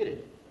 Where'd you get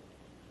it?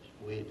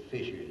 Wade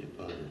Fisher's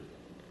deposit.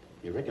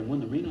 You reckon when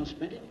the Reno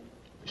spent it?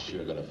 We're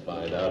sure gonna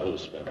find out who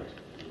spent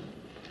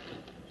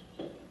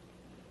it.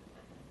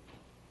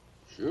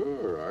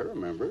 Sure, I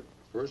remember it.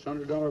 First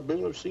 $100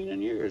 bill I've seen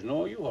in years, and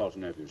all you Hall's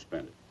nephews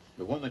spent it.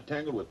 The one that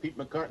tangled with Pete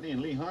McCartney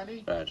and Lee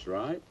Harney? That's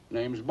right.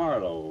 Name's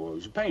Barlow.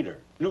 He's a painter.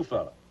 New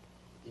fella.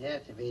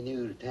 Yes, if he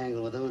knew to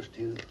tangle with those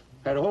two.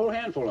 Had a whole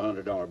handful of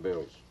 $100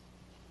 bills.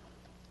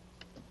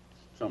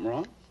 Something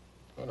wrong?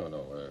 Oh,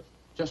 no.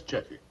 Just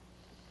check it.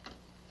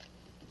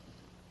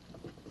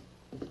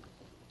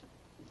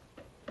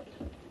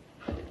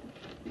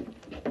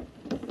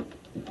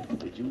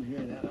 Did you hear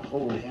that? A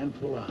whole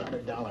handful of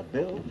 $100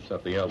 bills?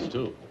 Something else,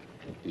 too.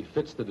 He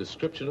fits the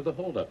description of the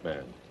holdup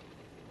man.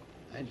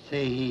 I'd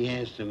say he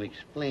has some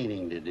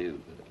explaining to do.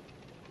 You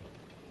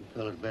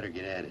fellas better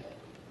get at it.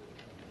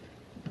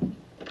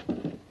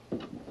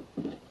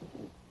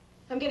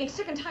 I'm getting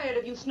sick and tired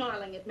of you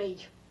snarling at me.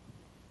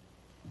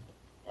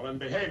 Well, then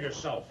behave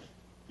yourself.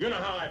 You know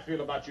how I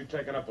feel about you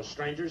taking up with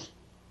strangers.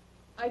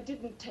 I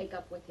didn't take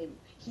up with him.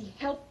 He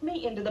helped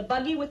me into the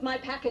buggy with my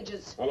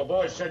packages. Well, the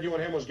boys said you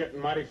and him was getting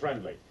mighty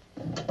friendly.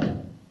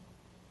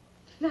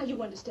 Now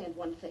you understand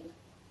one thing.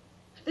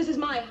 This is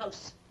my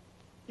house.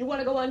 You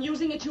want to go on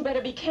using it, you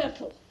better be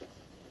careful.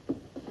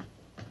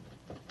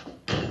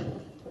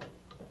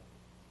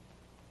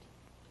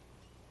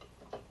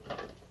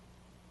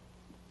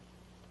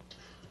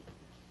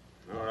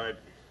 All right.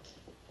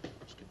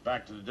 Let's get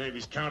back to the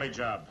Davies County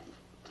job.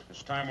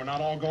 This time we're not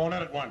all going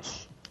in at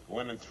once. Go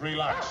in 3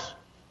 lots.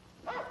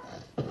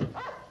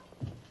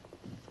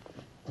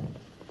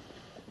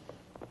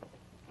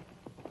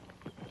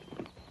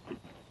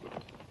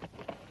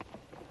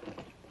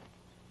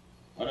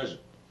 What is it?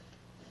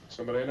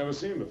 Somebody I've never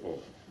seen before.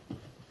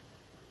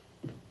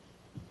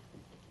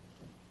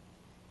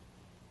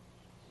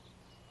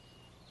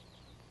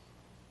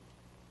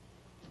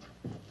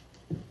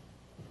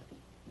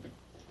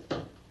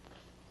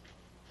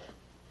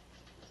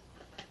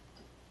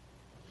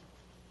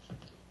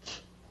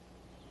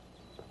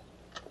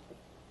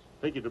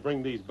 Figured to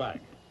bring these back.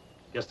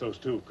 Guess those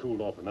two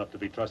cooled off enough to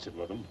be trusted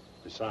with them.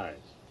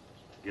 Besides,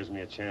 it gives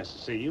me a chance to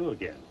see you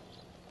again.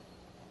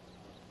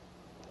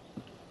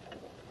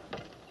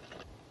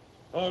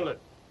 Hold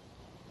it.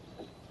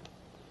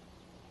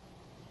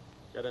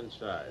 Get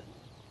inside.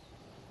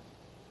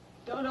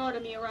 Don't order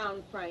me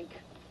around, Frank.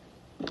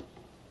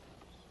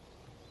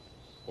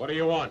 What do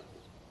you want?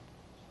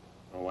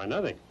 Oh, why,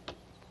 nothing.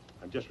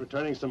 I'm just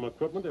returning some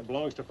equipment that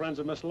belongs to friends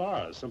of Miss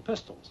Laura's, some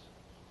pistols.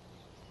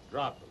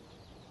 Drop them.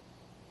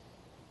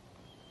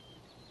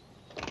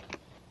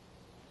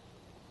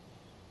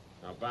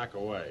 Now back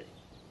away.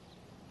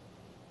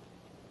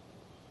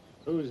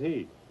 Who's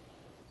he?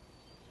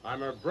 I'm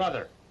her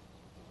brother.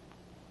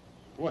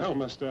 Well,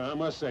 mister, I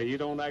must say, you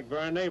don't act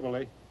very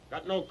neighborly.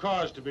 Got no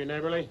cause to be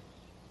neighborly.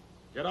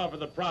 Get off of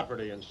the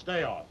property and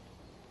stay off.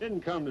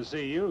 Didn't come to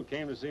see you,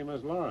 came to see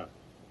Miss Laura.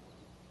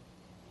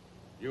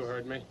 You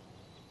heard me.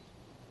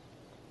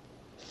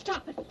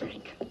 Stop it,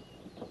 Frank.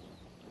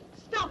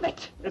 Stop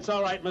it! It's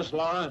all right, Miss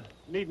Laura.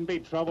 Needn't be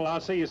trouble. I'll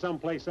see you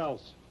someplace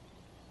else.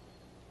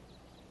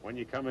 When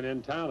you coming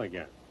in town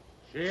again?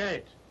 She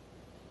ain't.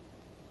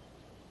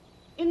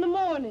 In the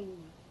morning.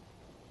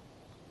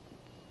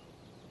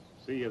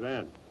 See you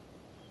then.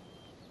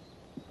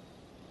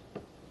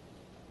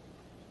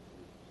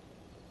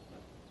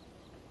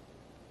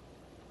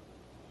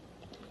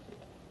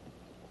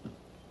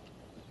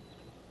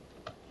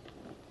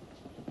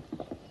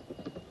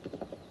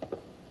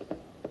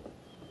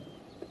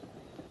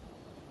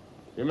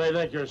 You may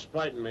think you're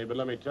spiting me, but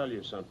let me tell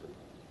you something.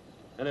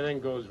 Anything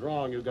goes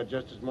wrong, you've got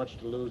just as much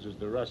to lose as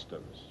the rest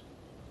of us.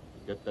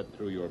 Get that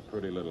through your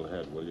pretty little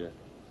head, will you?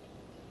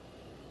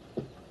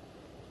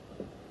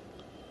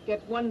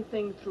 Get one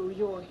thing through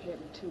your head,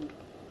 too.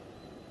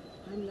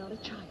 I'm not a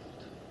child.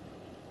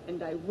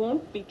 And I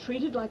won't be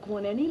treated like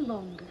one any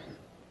longer.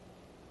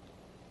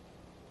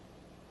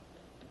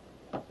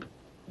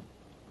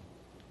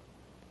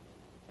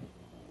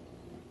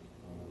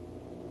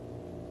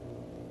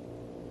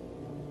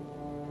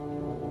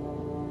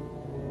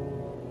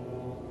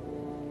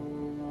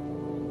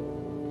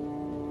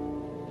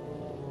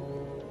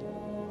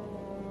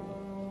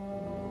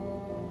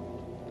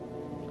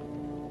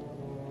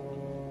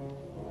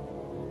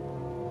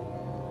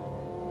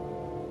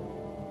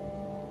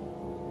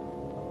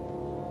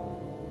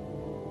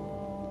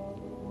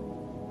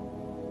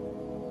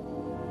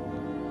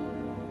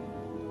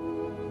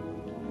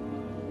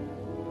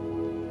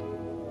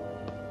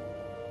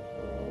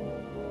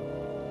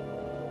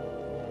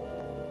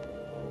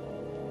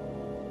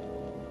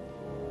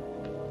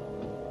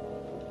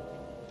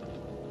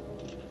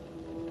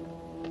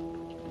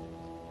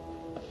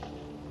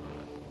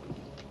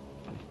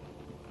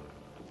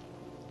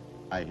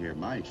 I hear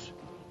mice.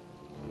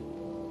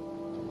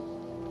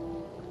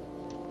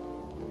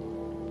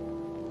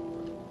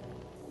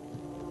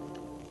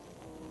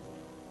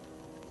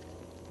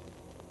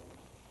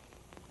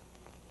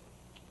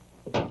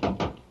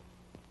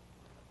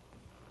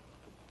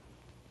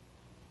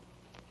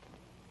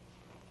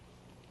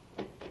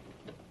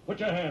 Put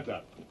your hands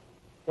up.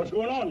 What's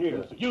going on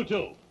here? You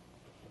two.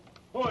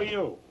 Who are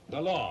you? The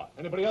law.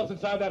 Anybody else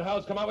inside that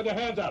house, come out with your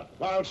hands up.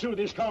 I'll sue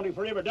this county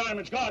for every dime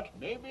it's got.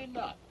 Maybe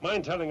not.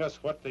 Mind telling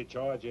us what the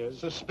charge is?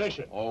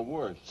 Suspicion. Or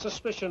worse.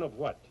 Suspicion of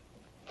what?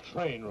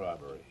 Train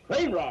robbery.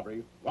 Train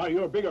robbery? Why,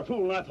 you're a bigger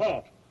fool than I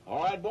thought.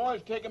 All right,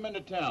 boys, take him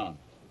into town.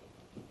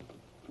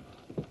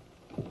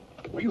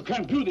 Well, you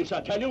can't do this,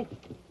 I tell you.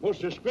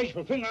 Most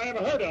disgraceful thing I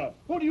ever heard of.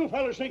 Who do you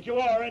fellas think you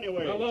are,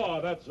 anyway? The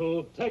law, that's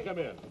who. Take him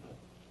in.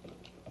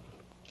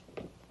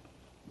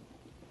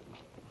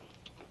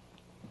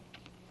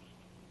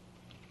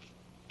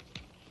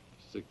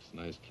 Six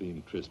nice,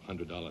 clean, crisp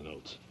 $100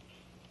 notes.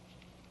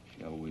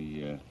 Shall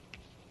we,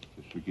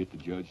 just forget the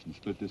judge and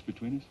split this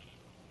between us?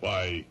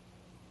 Why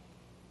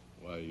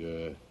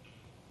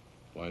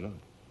not?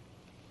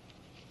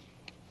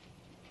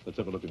 Let's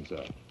have a look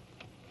inside.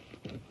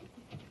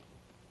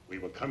 We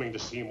were coming to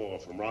Seymour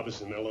from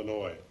Robertson,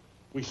 Illinois.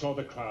 We saw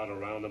the crowd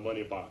around the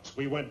money box.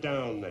 We went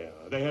down there.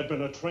 There had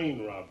been a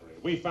train robbery.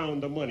 We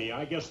found the money.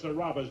 I guess the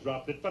robbers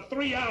dropped it. For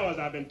 3 hours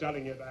I've been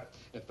telling you that.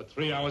 And for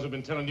 3 hours I've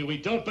been telling you we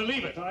don't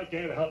believe it. I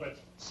can't help it.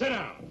 Sit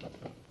down.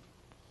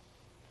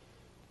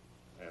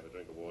 Have a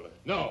drink of water.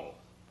 No.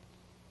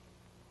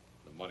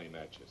 The money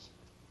matches.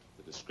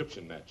 The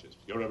description matches.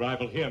 Your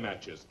arrival here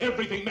matches.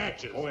 Everything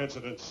matches.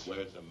 Coincidence.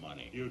 Where's the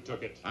money? You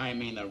took it. I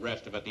mean the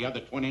rest of it, the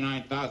other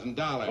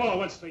 $29,000. Oh,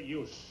 what's the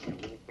use? You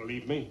won't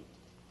believe me.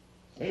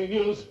 Any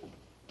news?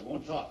 I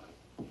won't talk.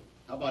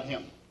 How about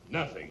him?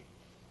 Nothing.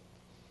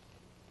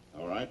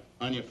 All right,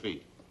 on your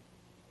feet.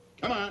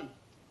 Come on.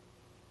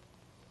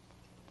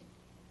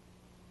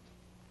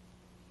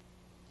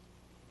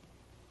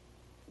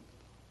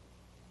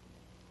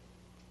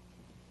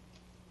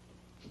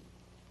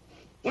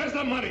 Where's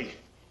the money?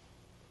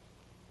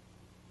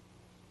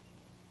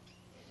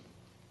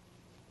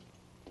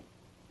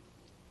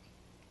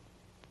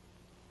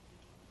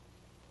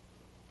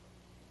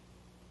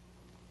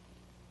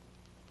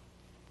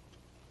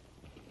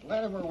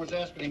 Latimer was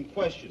asking him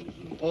questions,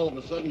 and all of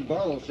a sudden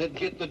Barlow said,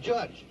 "Get the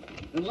judge."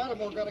 And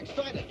Latimer got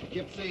excited. He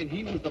kept saying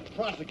he was the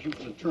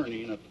prosecuting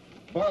attorney, and if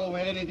Barlow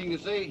had anything to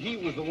say, he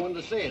was the one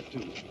to say it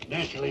to.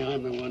 Naturally,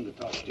 I'm the one to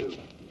talk to.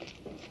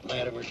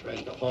 Latimer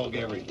tries to hog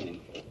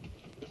everything.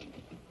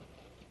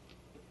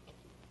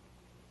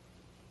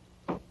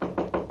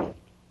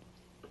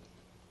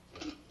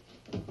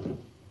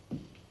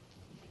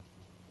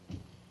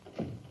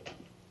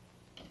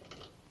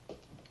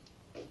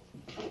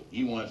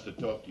 He wants to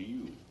talk to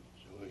you.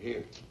 So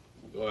here.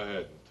 Go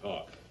ahead and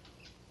talk.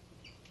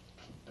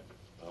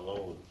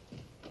 Alone.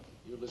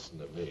 You listen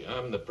to me.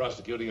 I'm the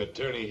prosecuting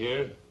attorney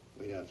here.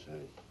 Wait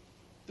outside.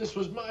 This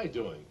was my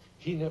doing.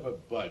 He never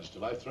budged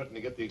till I threatened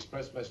to get the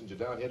express messenger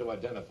down here to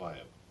identify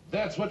him.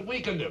 That's what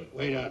weakened him.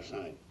 Wait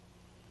outside.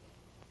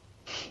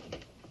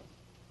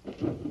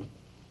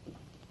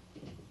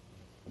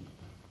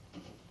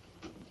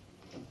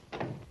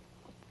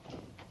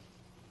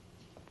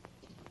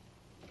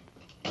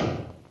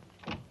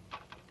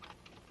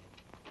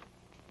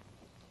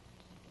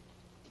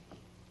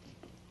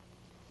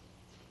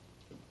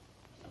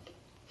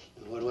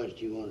 What was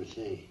it you want to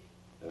say?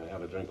 Can I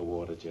have a drink of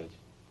water, Judge?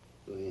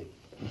 Go ahead.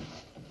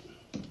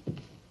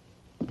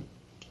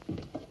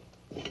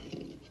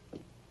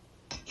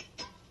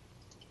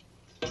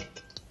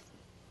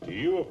 Do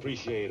you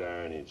appreciate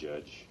irony,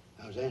 Judge?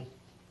 How's that?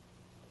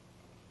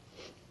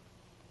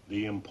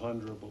 The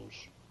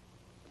imponderables.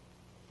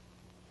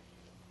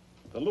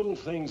 The little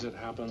things that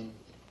happen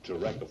to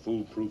wreck a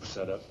foolproof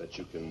setup that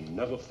you can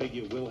never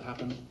figure will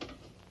happen.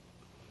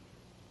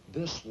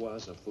 This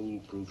was a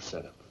foolproof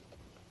setup.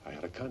 I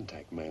had a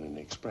contact man in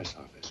the express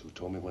office who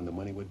told me when the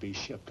money would be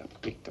shipped. I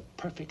picked the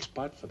perfect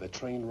spot for the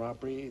train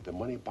robbery. The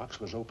money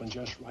box was open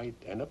just right.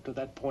 And up to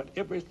that point,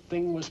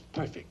 everything was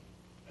perfect.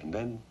 And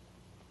then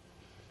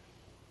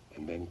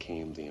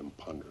came the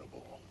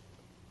imponderable.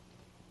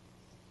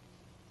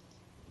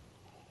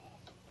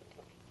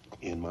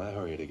 In my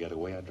hurry to get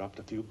away, I dropped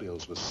a few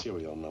bills with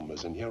serial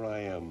numbers, and here I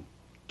am.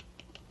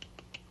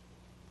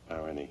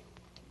 Irony.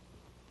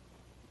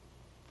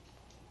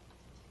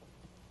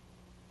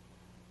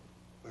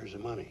 Where's the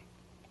money?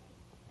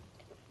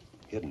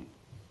 Hidden.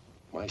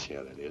 My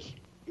share, that is.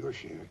 Your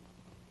share?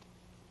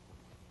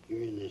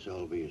 You're in this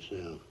all by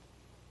yourself.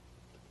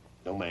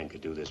 No man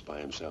could do this by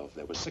himself.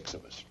 There were 6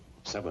 of us.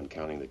 7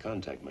 counting the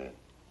contact man.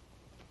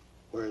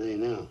 Where are they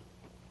now?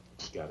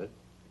 Scattered.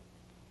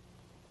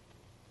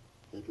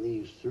 That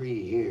leaves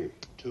 3 here.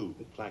 2,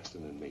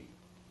 Claxton and me.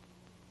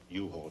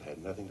 U-Haul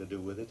had nothing to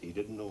do with it. He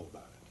didn't know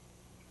about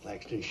it.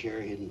 Claxton's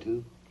share hidden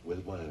too?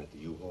 With mine at the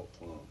U-Haul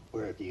farm.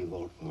 Where at the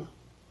U-Haul farm?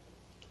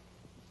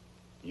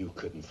 You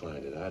couldn't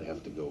find it. I'd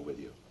have to go with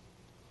you.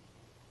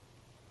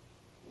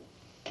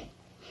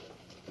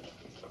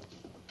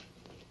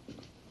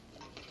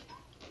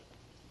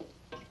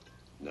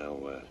 Now,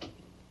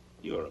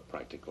 you're a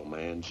practical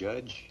man,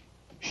 Judge.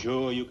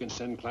 Sure, you can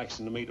send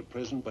Claxton and me to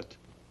prison, but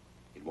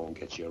it won't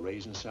get you a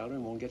raise in salary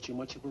and won't get you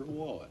much of a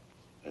reward.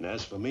 And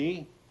as for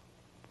me,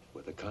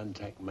 with a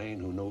contact man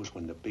who knows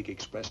when the big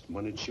express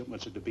money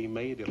shipments are to be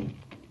made,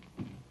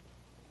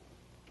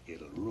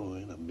 it'll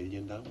ruin $1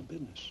 million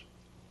business.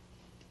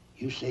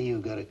 You say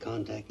you've got a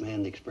contact man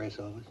in the express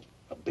office?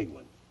 A big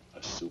one.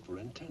 A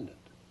superintendent.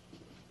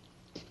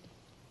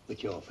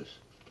 Which office?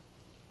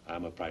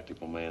 I'm a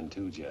practical man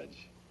too,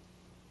 Judge.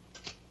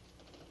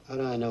 How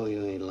do I know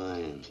you ain't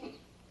lying?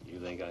 You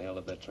think I held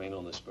up that train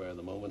on the spur of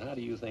the moment? How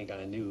do you think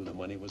I knew the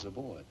money was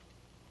aboard?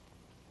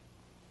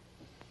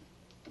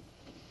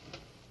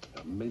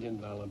 $1 million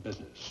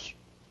business,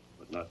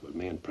 but not with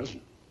me in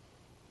prison.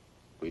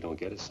 If we don't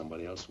get it,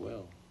 somebody else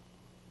will.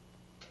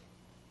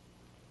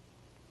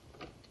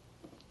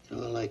 I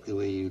like the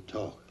way you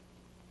talk,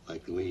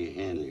 like the way you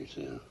handle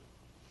yourself.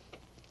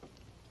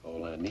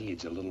 All I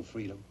need's a little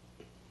freedom.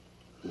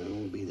 It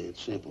won't be that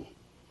simple.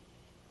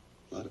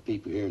 A lot of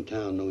people here in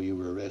town know you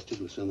were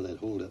arrested with some of that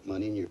hold-up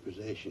money in your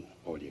possession.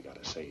 All you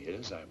gotta say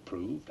is, I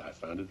proved I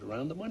found it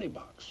around the money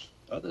box.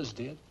 Others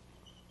did.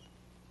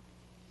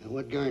 Now,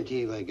 what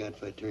guarantee have I got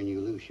if I turn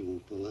you loose, you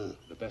won't pull out?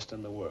 The best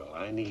in the world.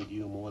 I need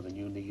you more than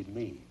you need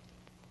me.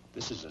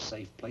 This is a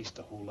safe place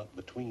to hold up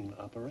between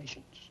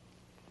operations.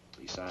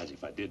 Besides,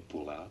 if I did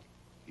pull out,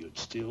 you'd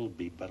still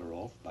be better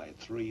off by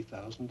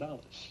 $3,000.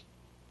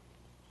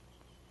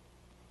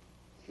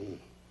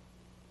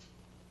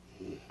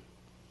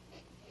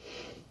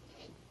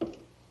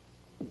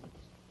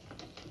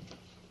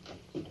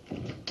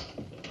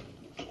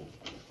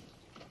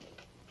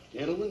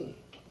 Gentlemen,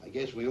 I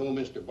guess we owe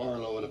Mr.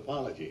 Barlow an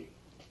apology.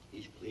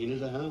 He's clean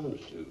as a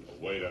hound's tooth.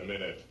 Wait a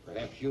minute.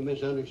 Perhaps you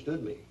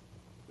misunderstood me.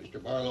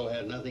 Mr. Barlow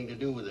had nothing to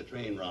do with the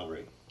train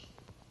robbery.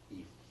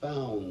 He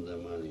found the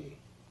money.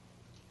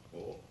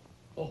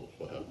 Oh,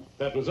 well,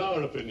 that was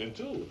our opinion,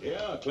 too.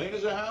 Yeah, clean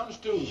as a hound's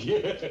tooth.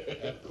 Yeah.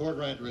 Have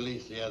Courtright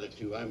release the other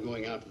 2. I'm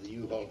going out to the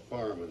U-Haul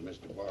farm with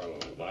Mr. Barlow.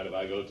 Mind if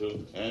I go,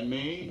 too? And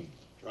me?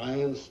 Try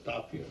and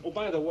stop you. Oh,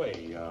 by the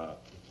way,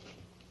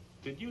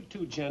 did you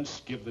 2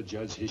 gents give the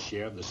judge his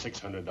share of the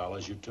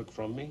 $600 you took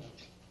from me?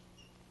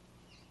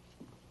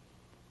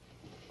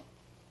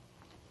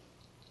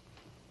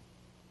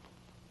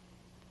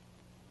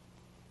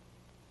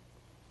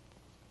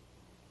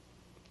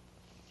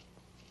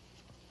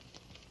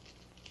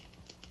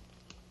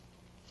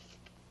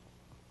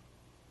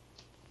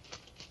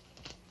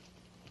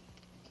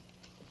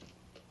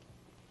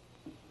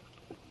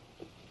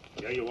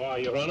 Here you are,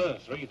 Your Honor,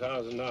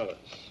 $3,000.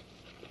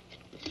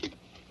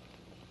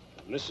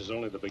 And this is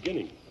only the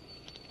beginning.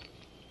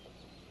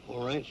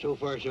 All right, so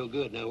far so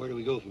good. Now, where do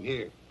we go from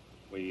here?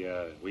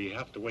 We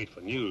have to wait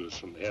for news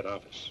from the head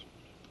office.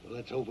 Well,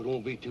 let's hope it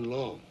won't be too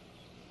long.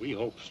 We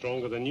hope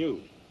stronger than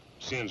you,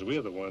 since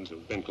we're the ones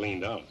who've been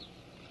cleaned out.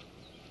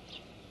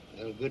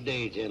 Well, good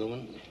day,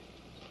 gentlemen.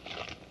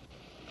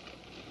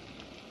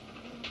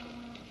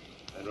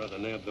 I'd rather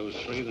nab those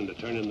three than to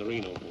turn in the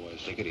Reno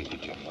boys. Take it easy,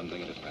 Jim. One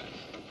thing at a time.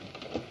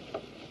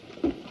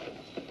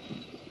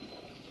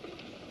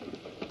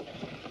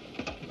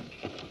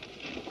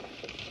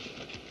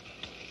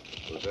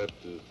 Was that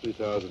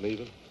 3,000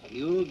 even?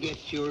 You'll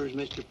get yours,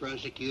 Mr.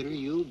 Prosecutor.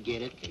 You'll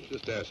get it.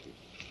 Just asking.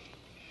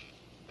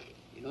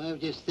 You know, I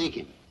was just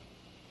thinking.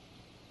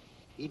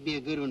 He'd be a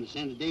good one to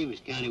send to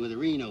Davis County with the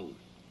Renos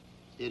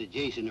instead of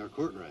Jason or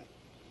Courtwright.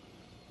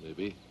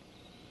 Maybe.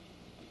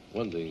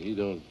 One thing, he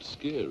don't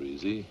scare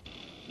easy.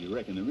 You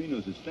reckon the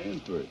Renos would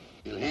stand for it?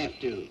 He'll have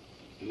to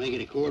make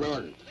it a court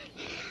order.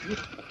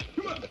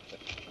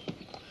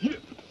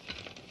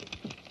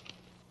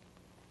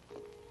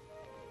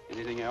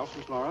 Anything else,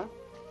 Miss Laura?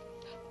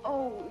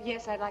 Oh,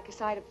 yes, I'd like a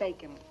side of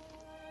bacon.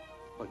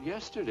 But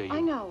yesterday you... I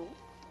know.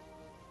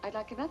 I'd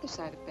like another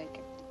side of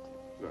bacon.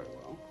 Very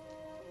well.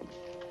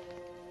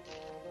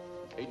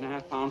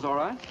 8.5 pounds, all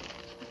right?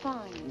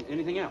 Fine.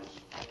 Anything else?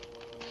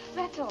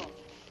 That's all.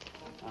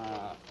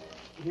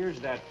 Here's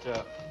that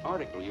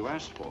article you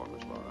asked for,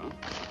 Miss Laura.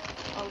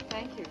 Oh,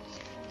 thank you.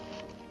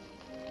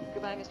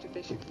 Goodbye, Mr.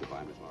 Fisher.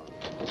 Goodbye, Miss Laura.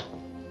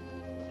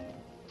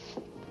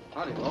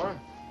 Howdy, Laura.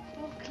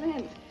 Oh,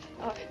 Clint.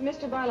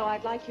 Mr. Barlow,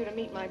 I'd like you to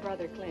meet my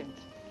brother, Clint.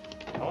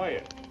 How are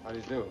you? How do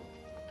you do?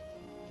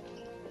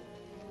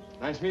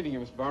 Nice meeting you,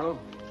 Miss Barlow.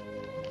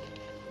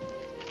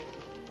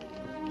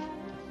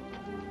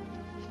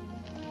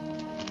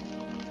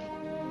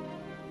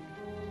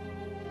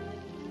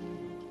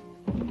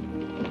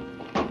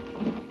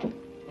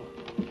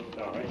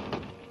 Sorry.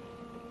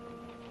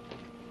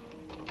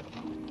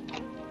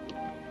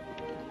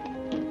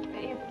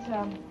 It's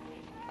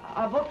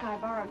a book I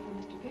borrowed from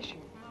Mr. Fisher.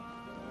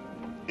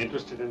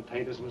 Interested in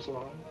painters, Miss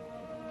Laura?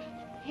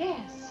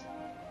 Yes.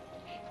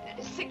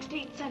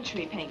 16th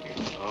century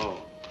painters.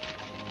 Oh.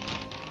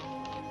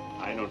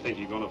 I don't think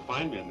you're going to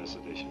find me in this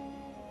edition.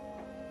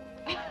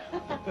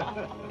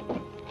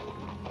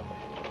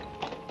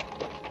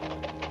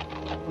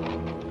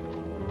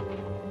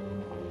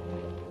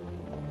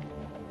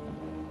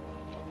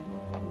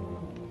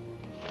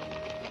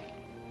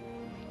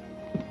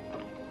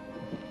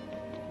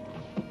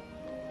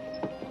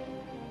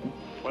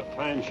 What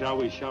time shall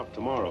we shop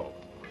tomorrow?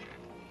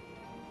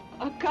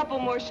 A couple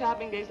more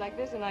shopping days like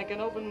this and I can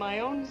open my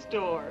own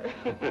store.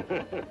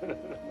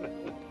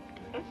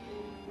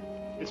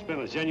 It's been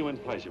a genuine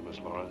pleasure, Miss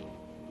Laura.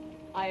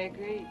 I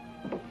agree.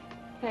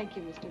 Thank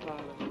you, Mr.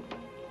 Barlow.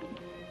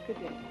 Good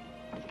day.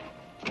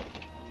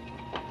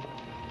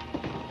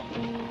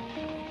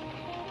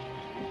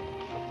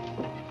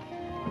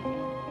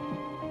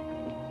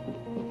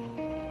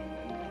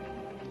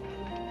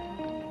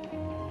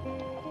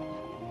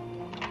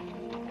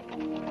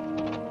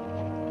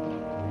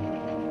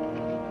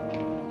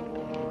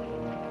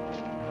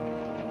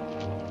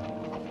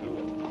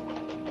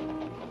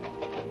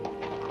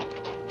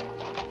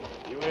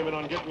 Aiming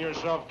on getting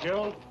yourself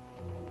killed?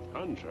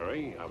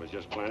 Contrary, I was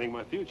just planning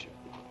my future.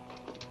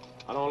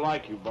 I don't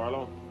like you,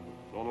 Barlow.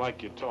 Don't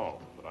like you at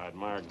all, but I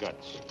admire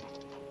guts.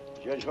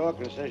 Judge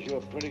Hawkins says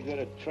you're pretty good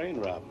at train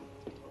robbing.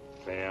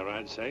 Fair,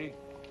 I'd say.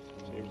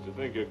 Seems to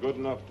think you're good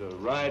enough to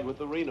ride with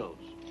the Renos.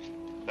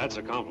 That's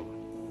a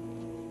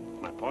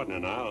compliment. My partner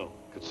and I'll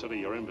consider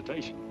your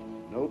invitation.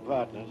 No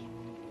partners.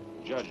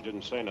 The judge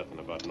didn't say nothing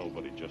about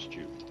nobody, just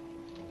you.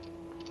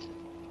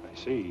 I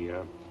see.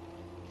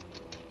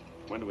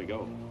 When do we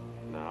go?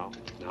 Now?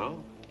 Now?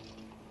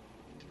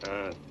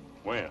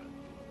 Where?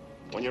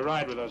 When you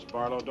ride with us,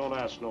 Barlow, don't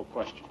ask no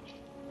questions.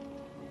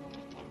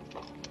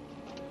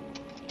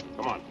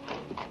 Come on.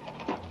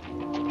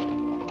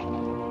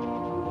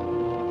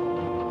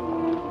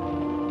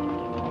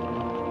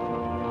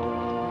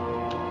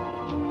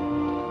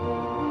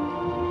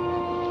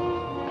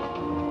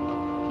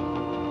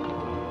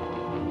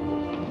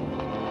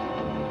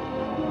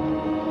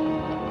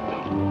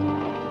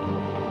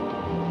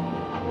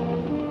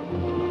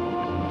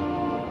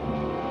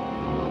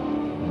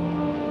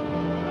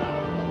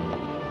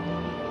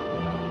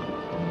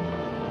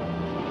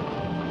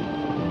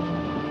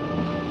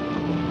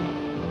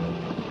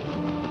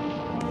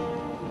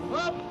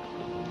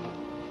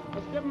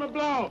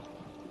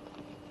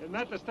 Isn't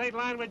that the state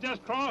line we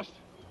just crossed?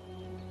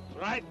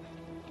 Right.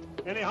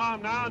 Any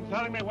harm now in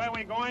telling me where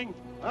we're going?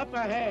 Up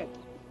ahead.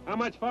 How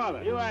much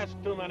farther? You ask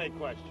too many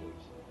questions.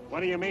 What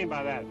do you mean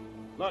by that?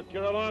 Look,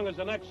 you're along as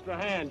an extra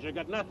hand. You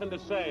got nothing to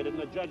say. Didn't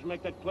the judge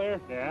make that clear?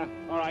 Yeah.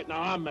 All right,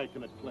 now I'm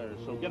making it clear,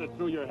 so get it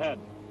through your head.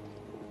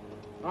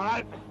 All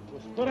right,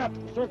 we'll split up,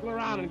 circle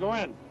around, and go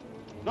in.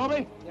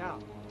 Dobie? Yeah.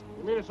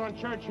 You meet us on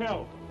Church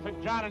Hill.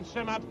 Pick John and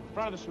Sim up in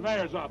front of the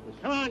surveyor's office.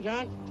 Come on,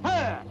 John.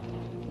 Hey!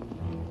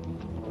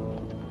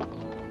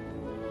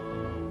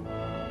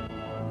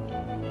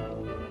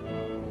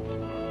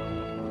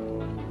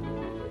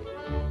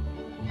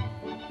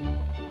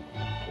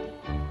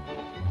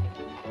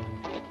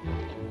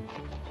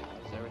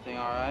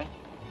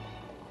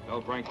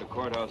 Tell Frank the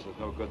courthouse is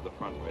no good the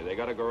front way. They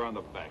gotta go around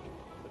the back.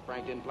 But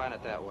Frank didn't plan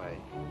it that way.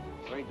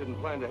 Frank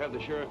didn't plan to have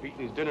the sheriff eating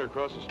his dinner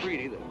across the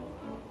street either.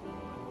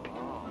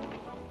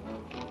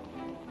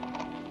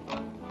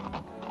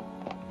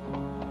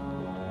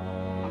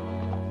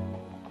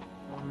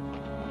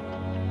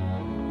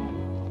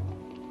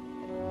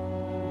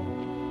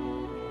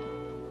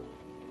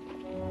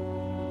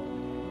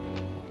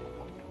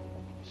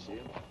 See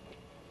him?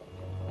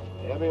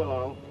 Heavy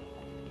along.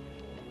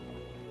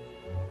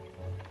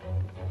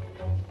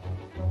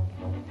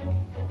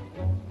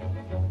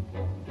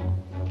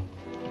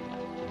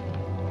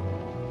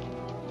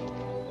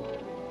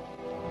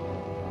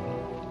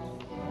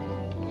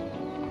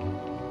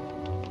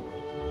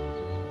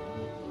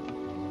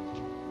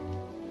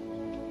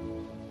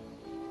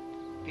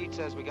 Pete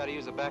says we gotta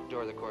use the back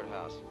door of the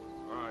courthouse.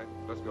 All right,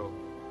 let's go.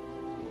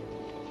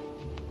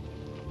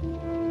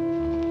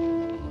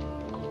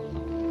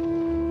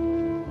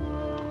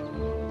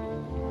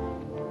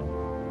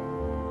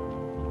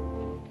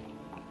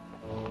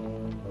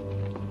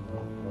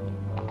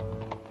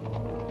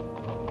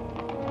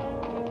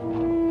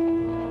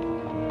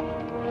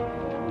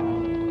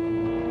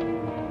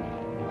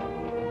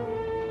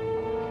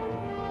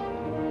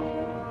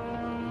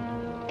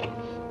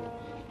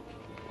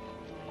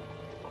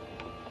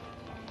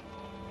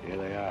 Here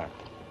they are.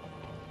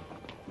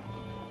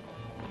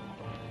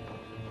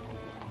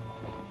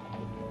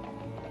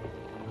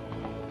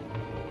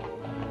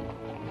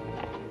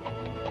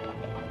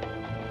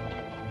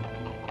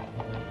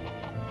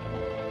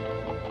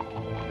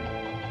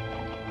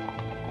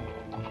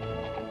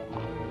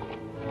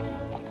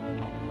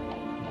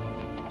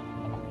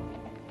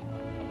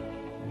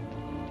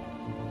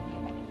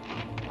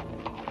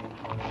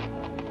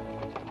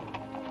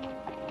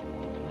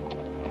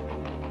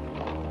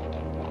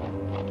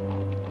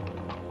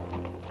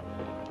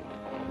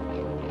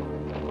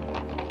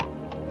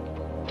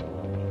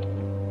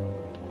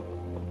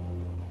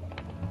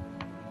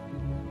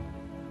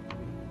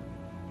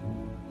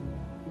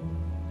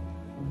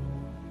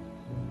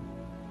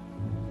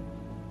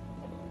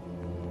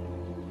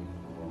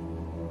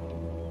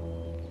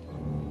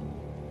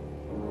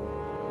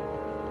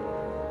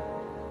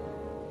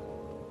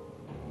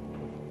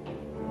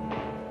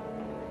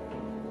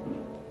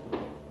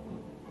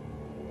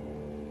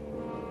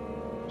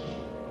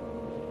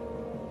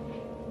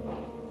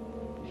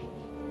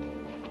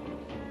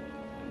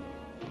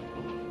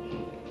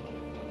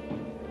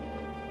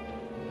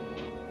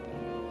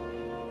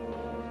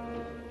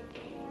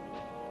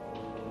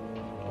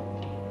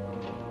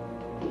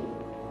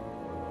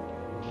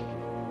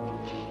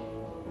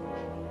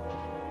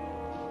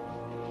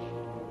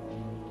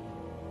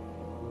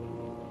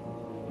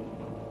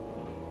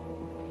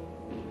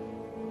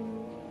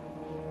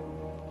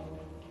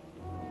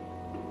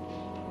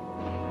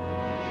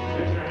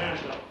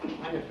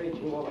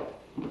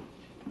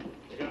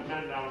 You got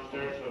men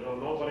downstairs, so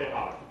don't nobody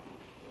holler.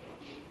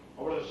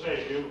 Over to the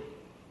safe, you.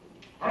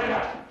 Hurry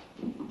up!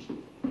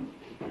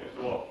 Here's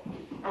the wall.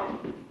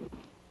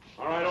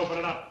 All right, open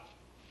it up.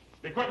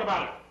 Be quick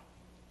about it.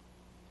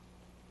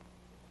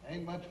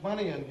 Ain't much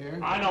money in here.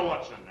 I know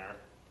what's in there.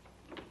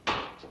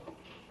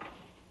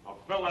 I'll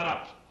fill that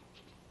up.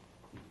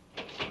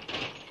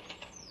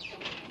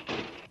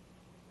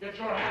 Get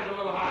your hands a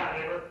little higher,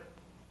 neighbor.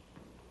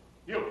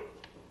 You,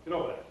 get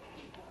over there.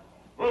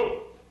 Move!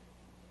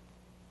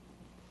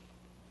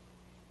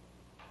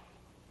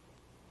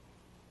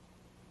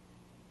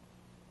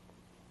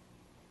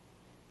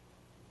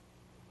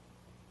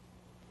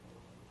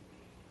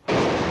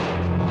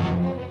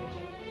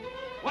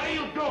 What are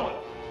you doing?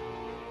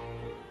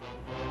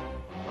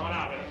 Go on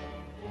out here.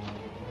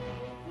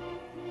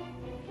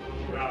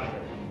 Get out of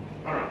here.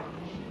 All right.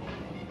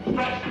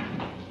 Stretch!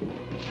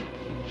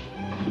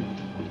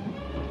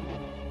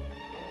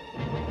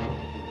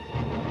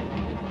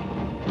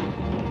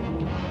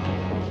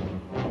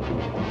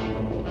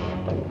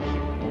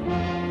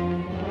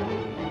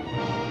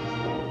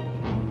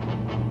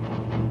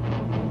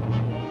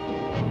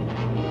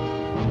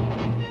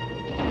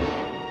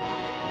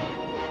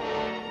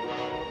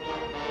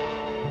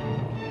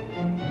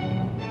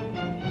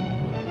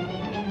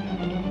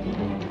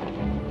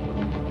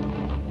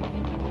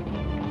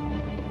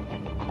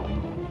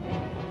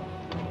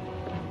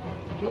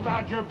 Too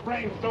bad your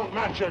brains don't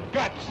match your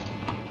guts.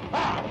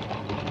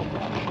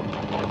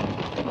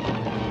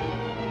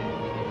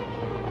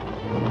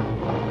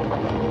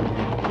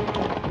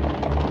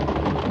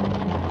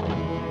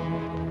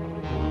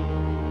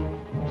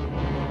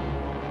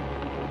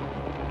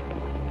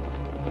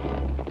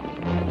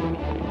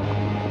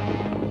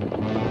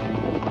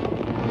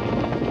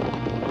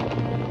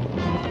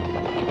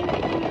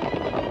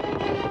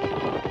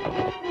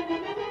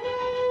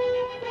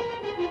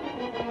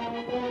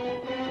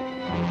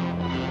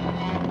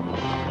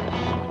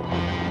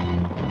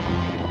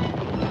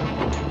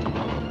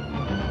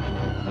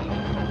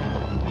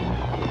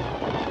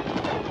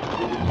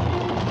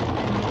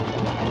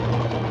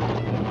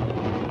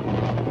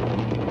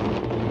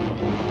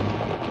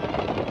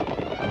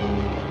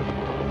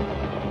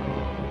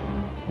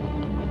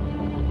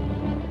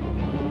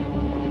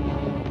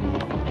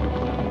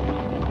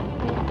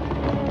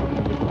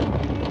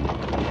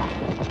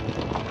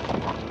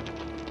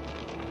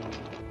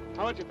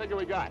 How much you figure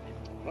we got?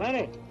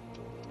 Plenty.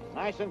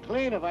 Nice and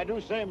clean, if I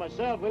do say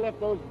myself. We left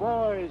those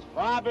boys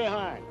far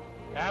behind.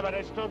 Yeah, but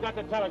they still got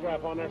the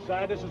telegraph on their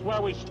side. This is where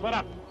we split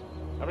up.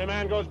 Every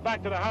man goes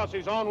back to the house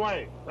his own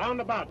way.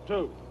 Roundabout,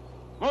 too.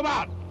 Move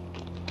out!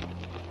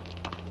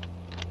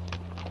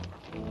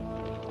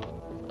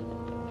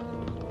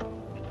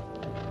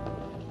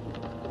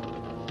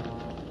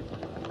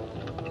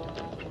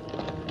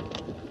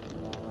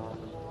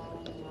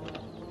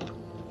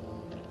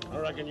 I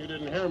reckon you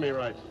didn't hear me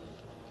right.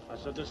 I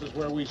said this is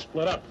where we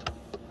split up.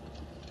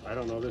 I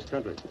don't know this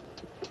country.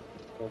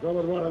 So go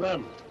with one of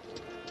them.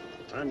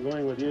 I'm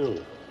going with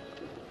you.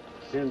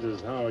 Since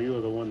is how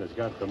you're the one that's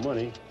got the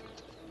money.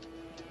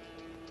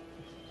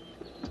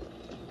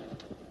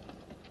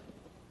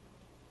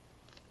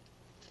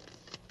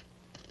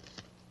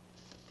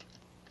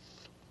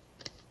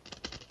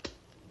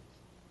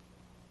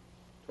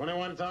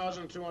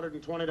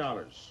 $21,220.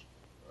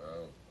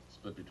 Well,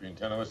 split between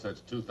 10 of us,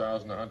 that's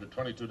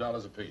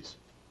 $2,122 apiece.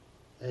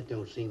 That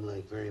don't seem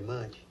like very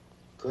much.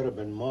 Could have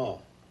been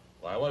more.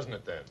 Why wasn't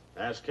it then?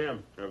 Ask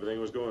him. Everything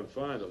was going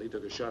fine till he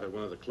took a shot at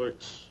one of the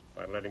clerks.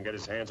 If I'd let him get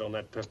his hands on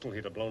that pistol,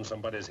 he'd have blown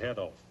somebody's head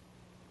off.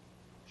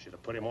 Should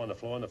have put him on the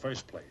floor in the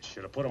first place.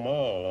 Should have put them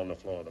all on the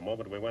floor the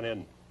moment we went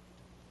in.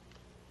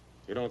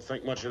 You don't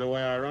think much of the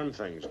way I run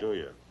things, do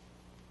you?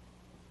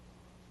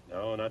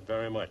 No, not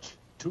very much.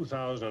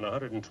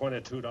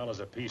 $2,122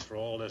 apiece for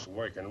all this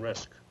work and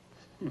risk.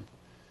 You'd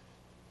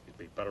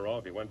be better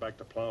off if you went back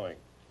to plowing.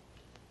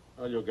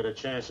 Well, you'll get a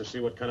chance to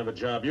see what kind of a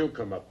job you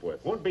come up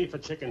with. Won't be for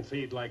chicken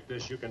feed like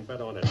this, you can bet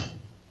on it.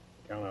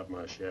 Count out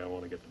my share, I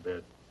want to get to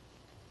bed.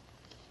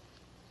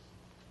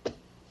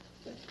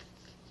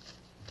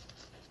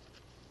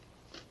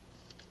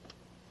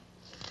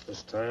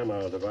 This time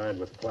I'll divide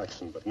with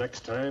Claxon, but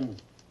next time,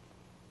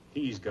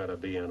 he's got to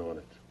be in on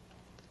it.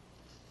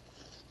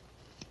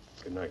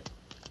 Good night.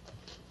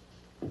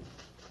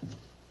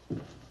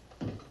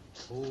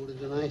 Cold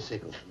as an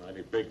icicle.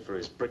 Mighty big for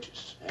his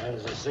britches. That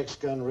is a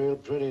 6-gun, real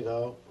pretty,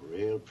 though.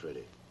 Real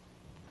pretty.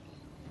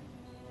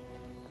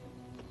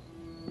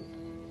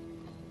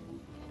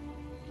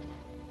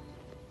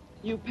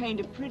 You paint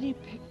a pretty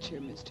picture,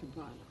 Mr.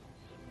 Barlow.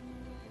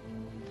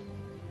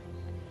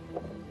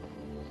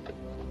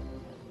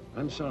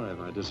 I'm sorry if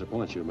I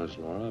disappoint you, Miss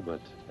Laura, but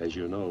as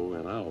you know,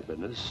 in our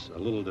business, a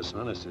little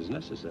dishonest is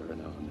necessary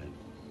now and then.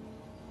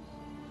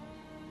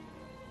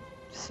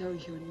 So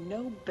you're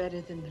no better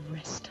than the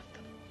rest of them.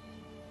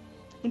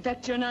 In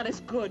fact, you're not as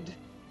good.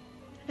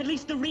 At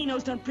least the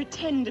Renos don't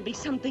pretend to be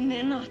something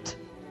they're not.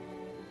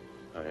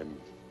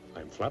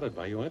 I'm flattered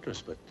by your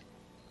interest, but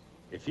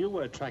if you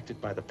were attracted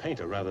by the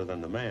painter rather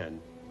than the man,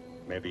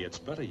 maybe it's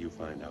better you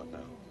find out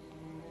now.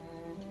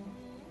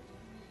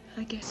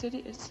 I guess it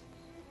is.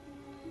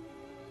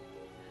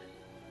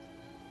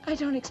 I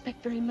don't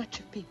expect very much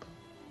of people.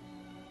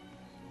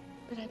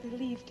 But I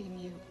believed in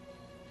you.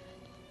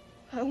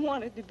 I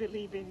wanted to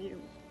believe in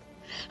you.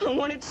 I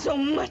wanted so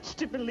much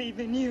to believe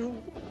in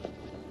you.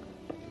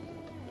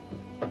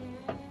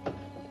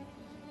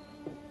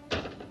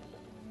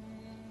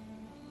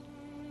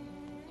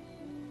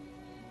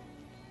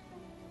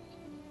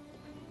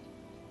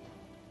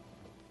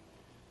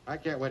 I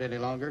can't wait any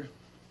longer.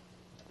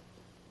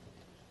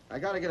 I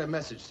gotta get a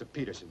message to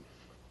Peterson.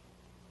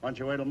 Why don't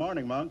you wait till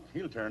morning, Monk?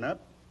 He'll turn up.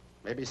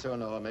 Maybe so,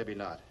 Noah, maybe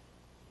not.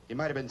 He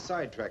might have been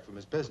sidetracked from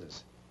his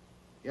business.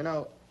 You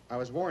know, I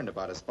was warned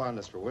about his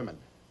fondness for women.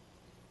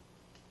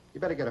 You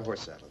better get a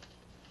horse saddled.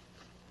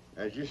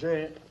 As you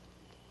say.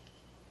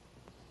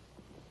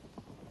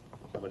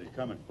 Somebody's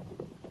coming.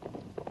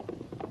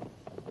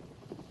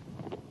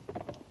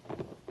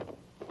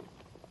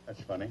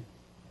 That's funny.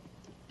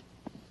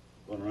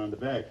 Going around the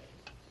back.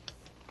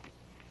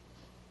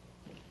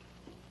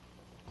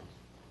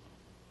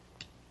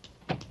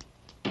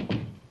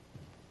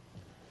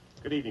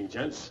 Good evening,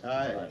 gents.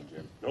 Hi. Hi,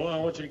 Jim. No, I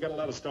want you to get a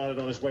letter started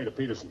on his way to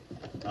Peterson.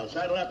 I'll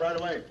saddle up right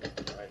away.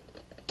 Right.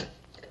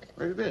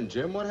 Where have you been,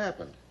 Jim? What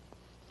happened?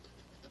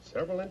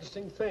 Several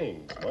interesting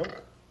things,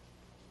 Monk.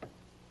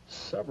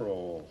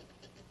 Several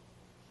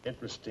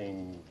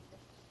interesting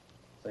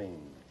things.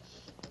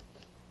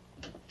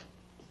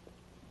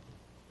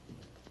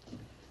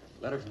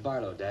 Letter from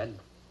Barlow, Dad.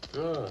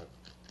 Good.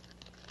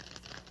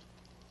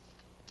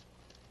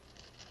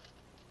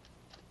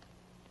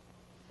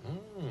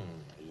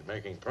 He's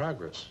making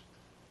progress.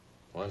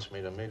 Wants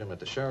me to meet him at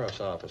the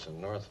sheriff's office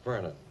in North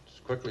Vernon as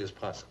quickly as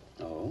possible.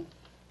 Oh?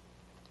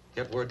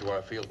 Get word to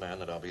our field man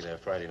that I'll be there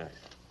Friday night.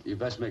 You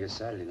best make it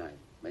Saturday night.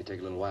 May take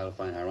a little while to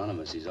find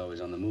Hieronymus. He's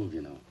always on the move,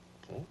 you know.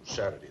 Oh,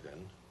 Saturday,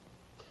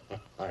 then.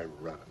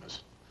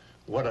 Hieronymus.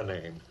 What a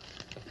name.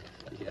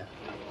 Yeah.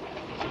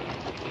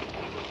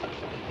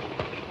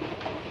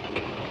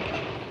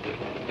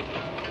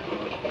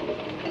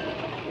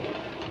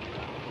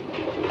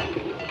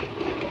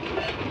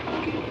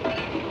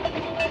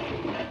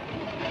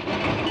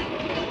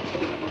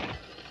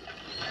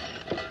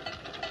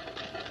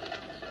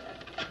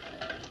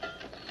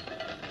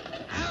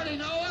 Howdy,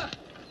 Noah.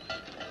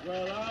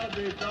 Well, I'll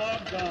be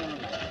doggone.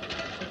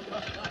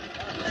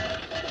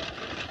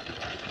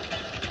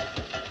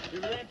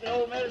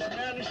 medicine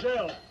man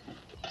himself.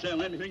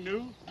 Sell anything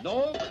new?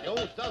 No, the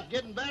old stuff's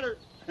getting better.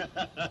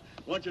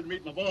 Want you to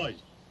meet my boys.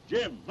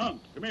 Jim,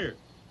 Monk, come here.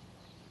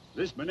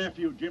 This my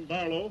nephew, Jim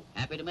Barlow.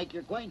 Happy to make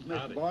your acquaintance, Mr.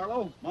 Howdy.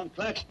 Barlow. Monk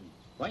Claxton.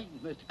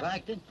 Acquaintance, Mr.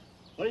 Claxton.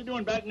 What are you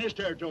doing back in this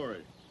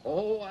territory?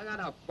 Oh, I got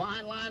a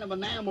fine line of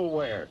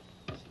enamelware.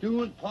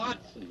 Stewing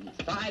pots and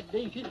side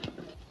dishes.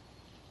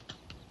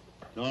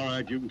 All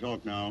right, you can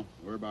talk now.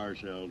 We're by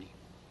ourselves.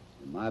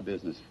 In my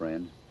business,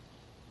 friend,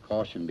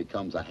 caution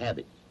becomes a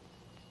habit.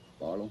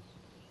 Barlow,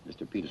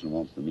 Mr. Peterson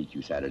wants to meet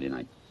you Saturday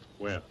night.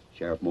 Where?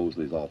 Sheriff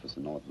Mosley's office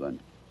in North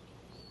London.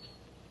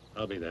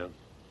 I'll be there.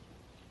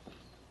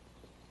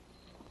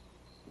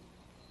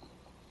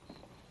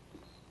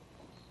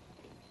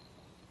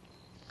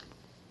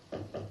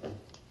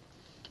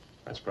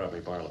 That's probably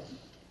Barlow.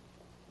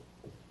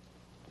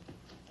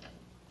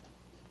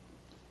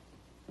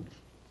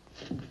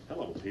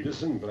 Hello,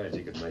 Peterson. Glad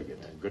you could make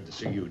it. Good to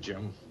see you,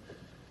 Jim.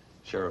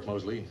 Sheriff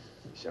Mosley.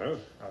 Sheriff?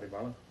 Howdy,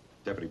 Barlow.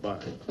 Deputy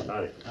Bard.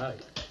 Howdy. Hi.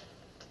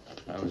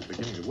 I was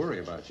beginning to worry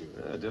about you.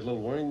 I did a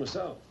little worrying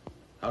myself.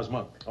 How's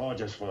Monk? Oh,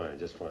 just fine,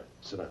 just fine.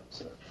 Sit down,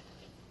 sit down.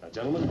 Now,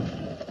 gentlemen,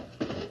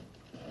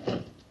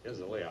 here's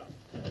the layout.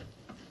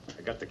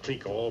 I got the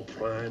clique all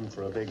primed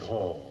for a big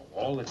haul.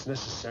 All that's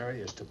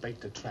necessary is to bait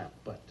the trap,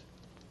 but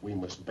we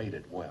must bait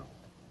it well.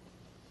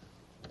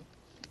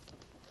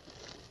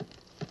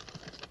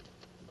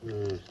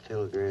 Yes,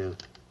 telegram,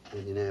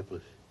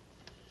 Indianapolis.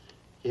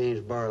 James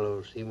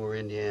Barlow, Seymour,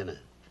 Indiana.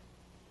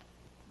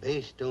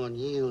 Based on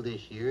yield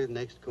this year, the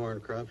next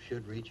corn crop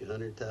should reach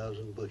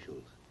 100,000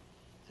 bushels,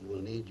 and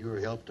we'll need your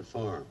help to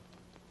farm.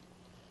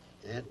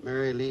 Aunt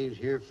Mary leaves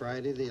here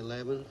Friday the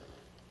 11th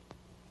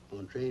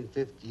on train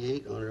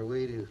 58 on her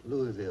way to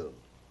Louisville.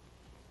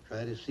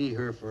 Try to see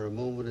her for a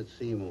moment at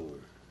Seymour.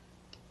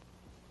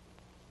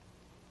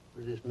 What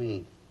does this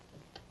mean?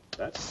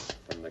 That's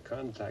from the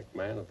contact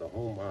man at the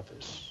home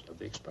office of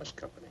the express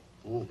company.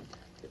 Oh.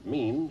 It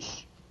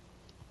means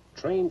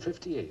train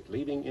 58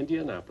 leaving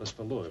Indianapolis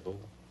for Louisville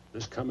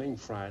this coming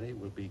Friday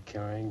will be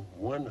carrying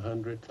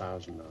 $100,000.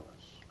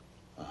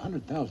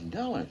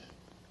 $100,000?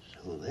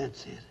 So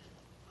that's it.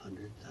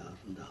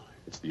 $100,000.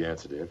 It's the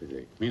answer to everything.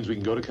 It means we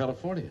can go to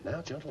California.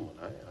 Now, gentlemen,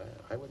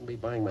 I wouldn't be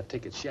buying my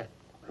tickets yet.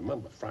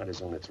 Remember,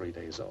 Friday's only 3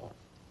 days off.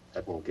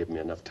 That won't give me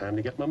enough time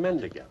to get my men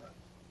together.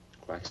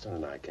 Claxton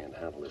and I can't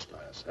handle this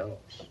by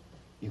ourselves.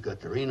 You got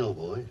the Reno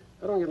boys.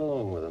 I don't get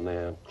along with them.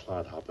 They're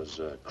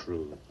clodhoppers'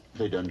 crew.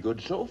 They done good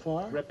so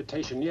far.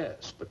 Reputation,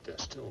 yes, but they're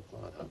still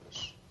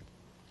clodhoppers.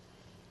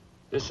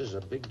 This is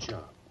a big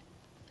job.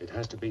 It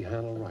has to be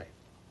handled right.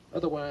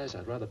 Otherwise,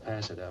 I'd rather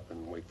pass it up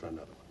and wait for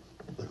another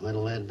one. But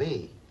when'll that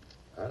be?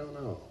 I don't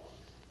know.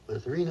 But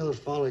if the Renos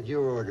followed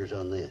your orders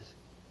on this.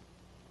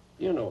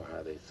 You know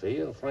how they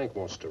feel. Frank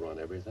wants to run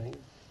everything.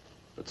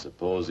 But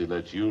suppose he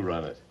let you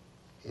run it.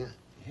 Yeah.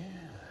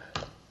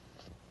 Yeah.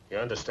 You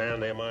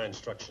understand? They're my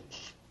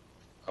instructions.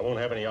 I won't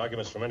have any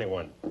arguments from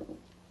anyone.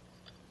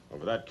 Well,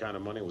 for that kind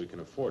of money, we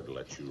can afford to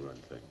let you run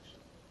things.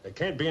 There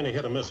can't be any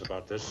hit or miss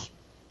about this.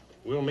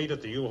 We'll meet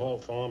at the U-Haul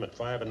farm at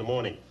 5 in the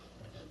morning.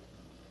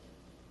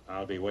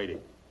 I'll be waiting.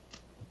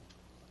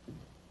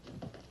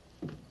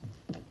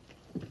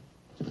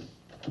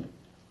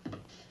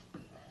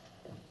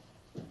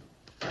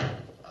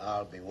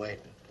 I'll be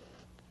waiting.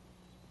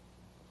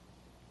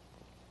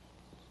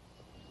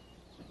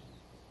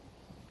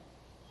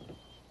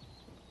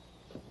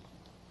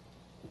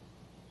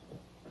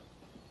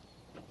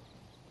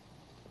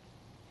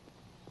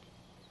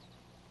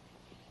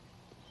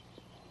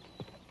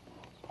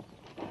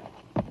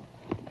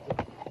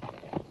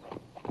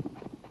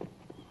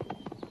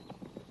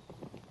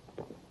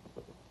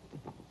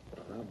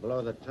 I'll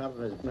blow the top of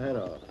his head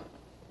off.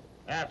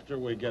 After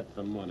we get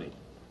the money.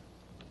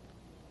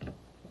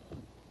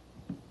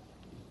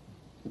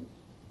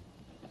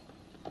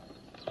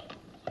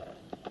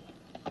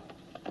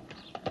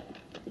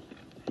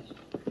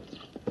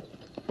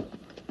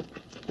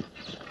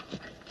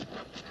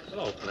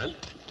 Hello, Clint.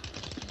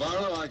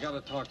 Barlow, I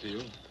gotta talk to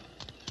you.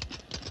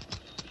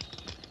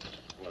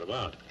 What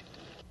about?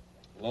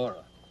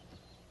 Laura.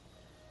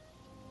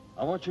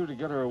 I want you to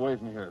get her away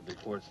from here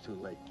before it's too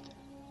late.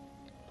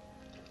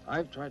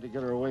 I've tried to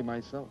get her away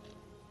myself.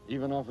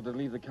 Even offered to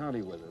leave the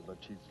county with her, but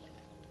she's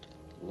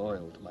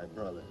loyal to my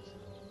brothers.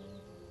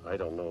 I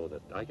don't know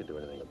that I can do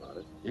anything about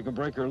it. You can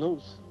break her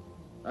loose.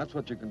 That's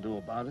what you can do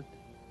about it.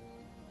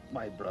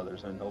 My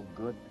brothers are no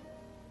good.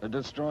 They're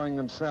destroying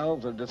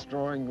themselves, they're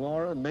destroying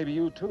Laura, and maybe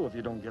you too if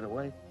you don't get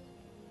away.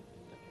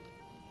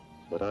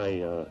 But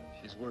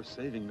She's worth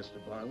saving, Mr.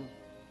 Barlow.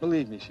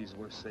 Believe me, she's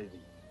worth saving.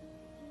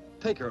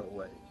 Take her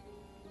away.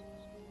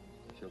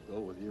 She'll go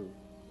with you.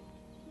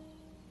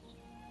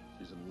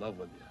 She's in love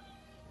with you.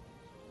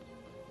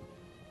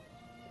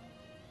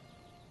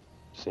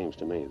 Seems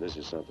to me this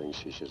is something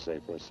she should say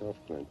for herself,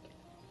 Clint.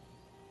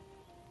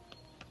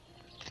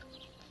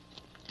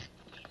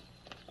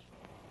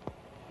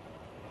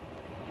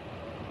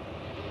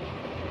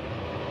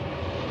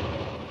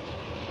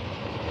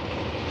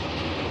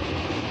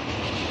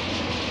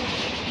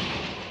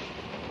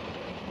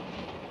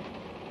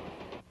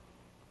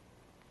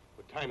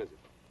 time is it?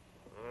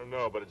 I don't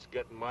know, but it's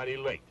getting mighty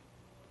late.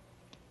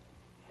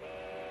 Here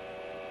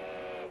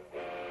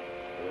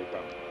they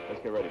come.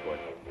 Let's get ready, boys.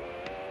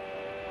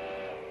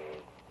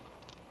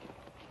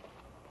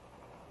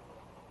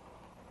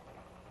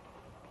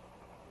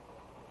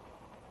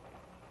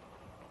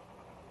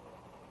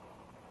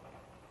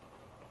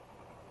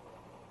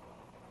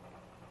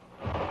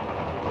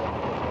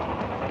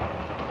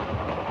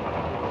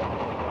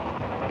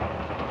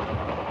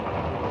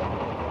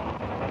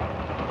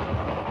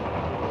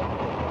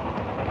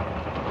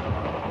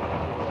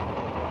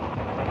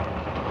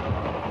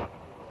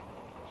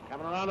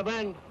 Around the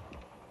bend.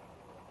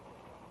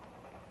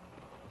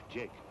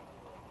 Jake,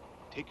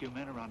 take your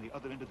men around the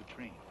other end of the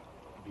train.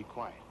 And be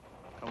quiet.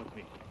 Come with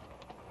me.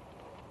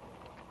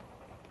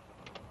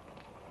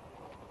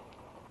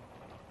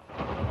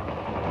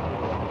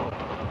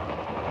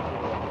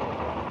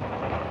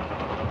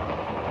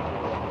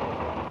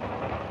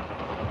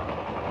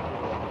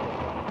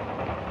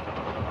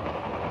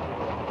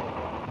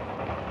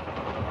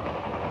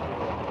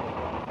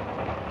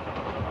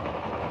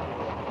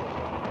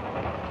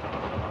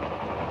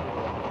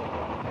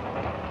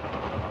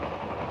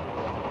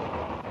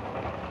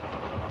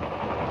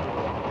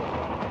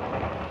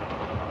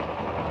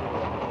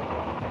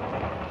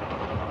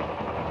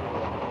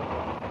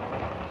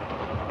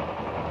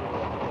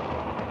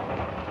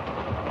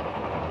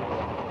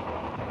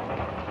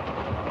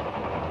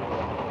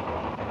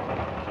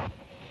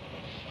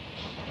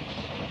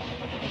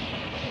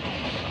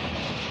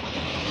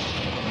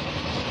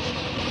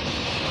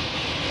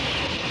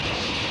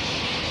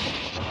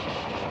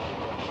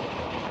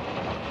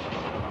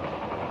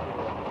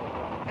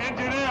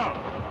 Engineer,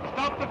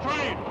 stop the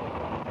train!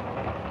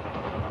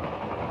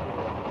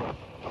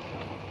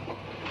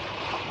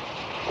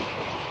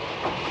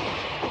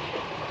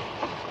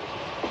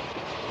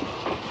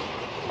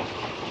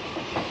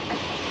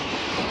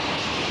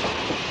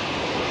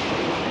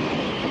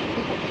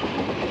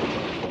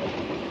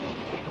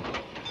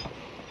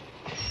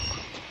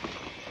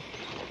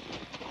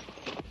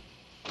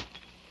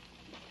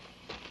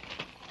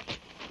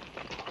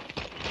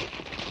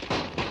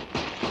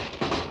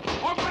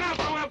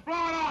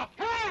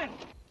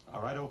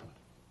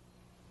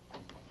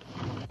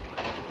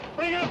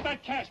 Bring out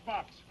that cash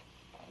box.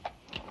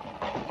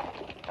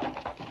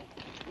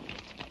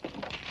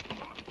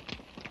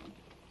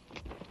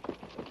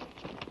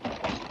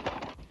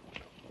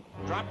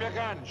 Drop your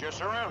guns. You're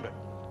surrounded.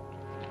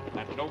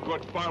 That's no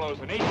good,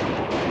 Barlow's an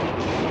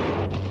agent.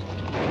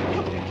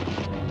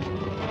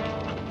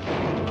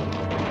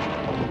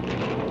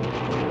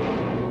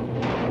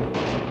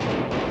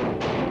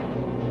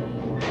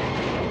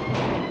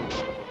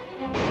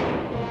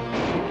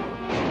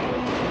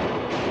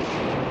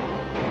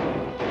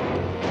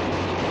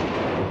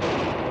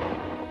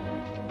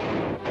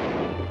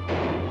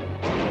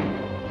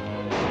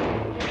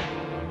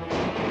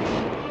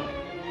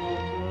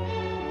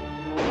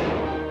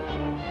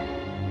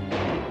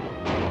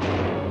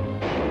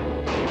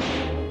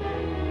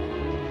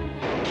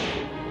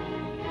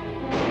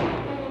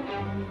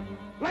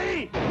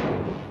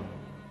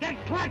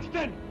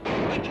 Claxton!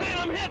 I can't,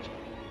 I'm hit!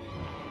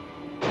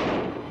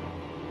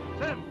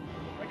 Tim,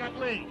 I got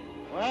Lee.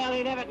 Well,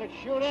 he never could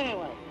shoot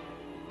anyway.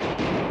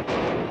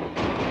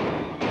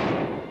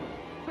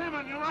 Sam,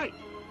 on your right.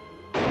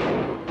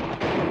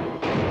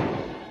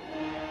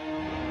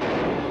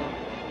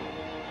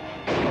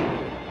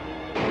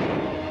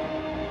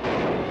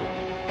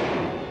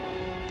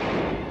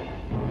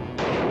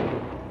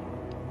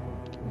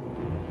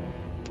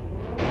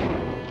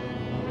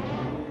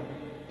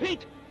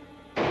 Pete!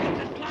 This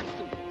is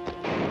Claxton.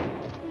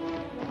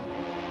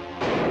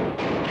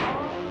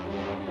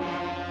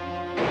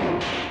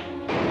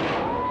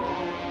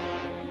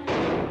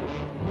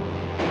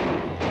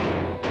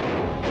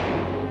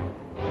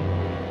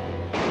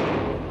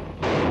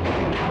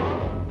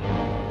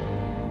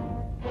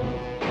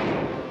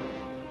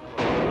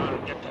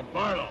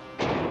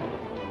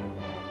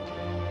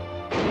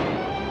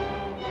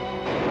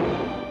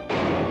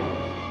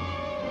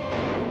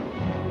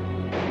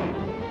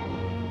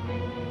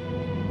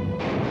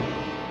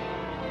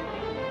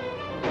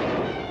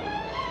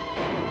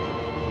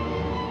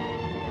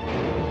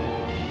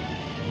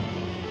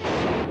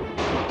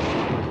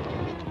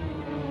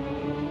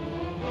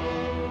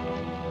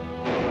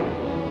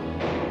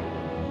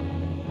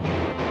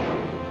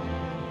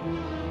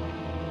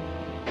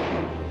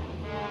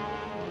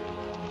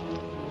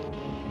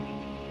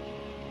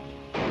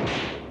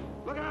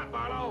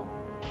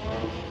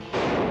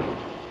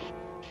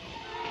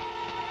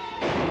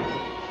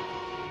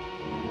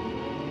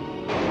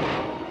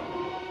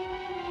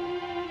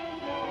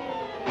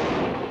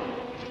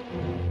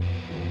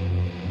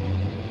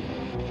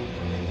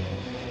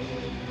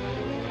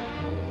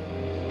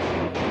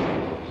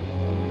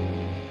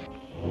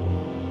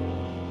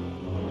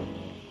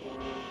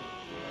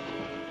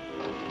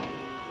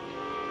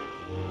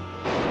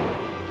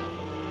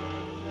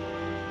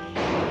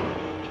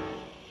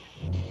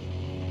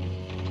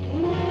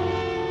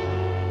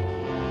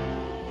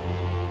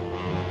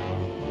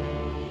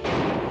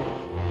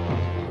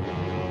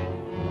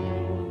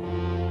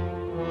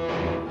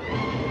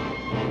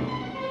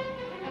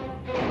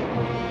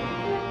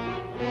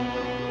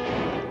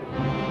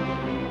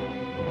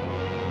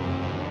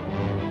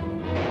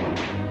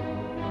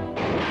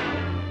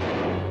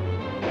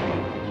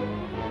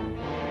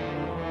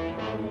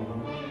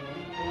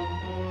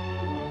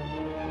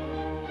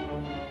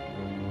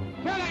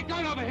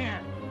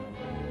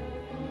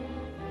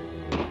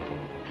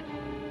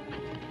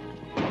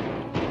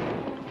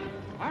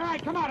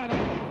 right, come out of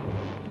there.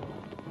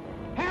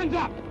 Hands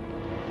up.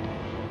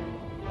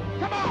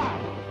 Come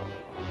on.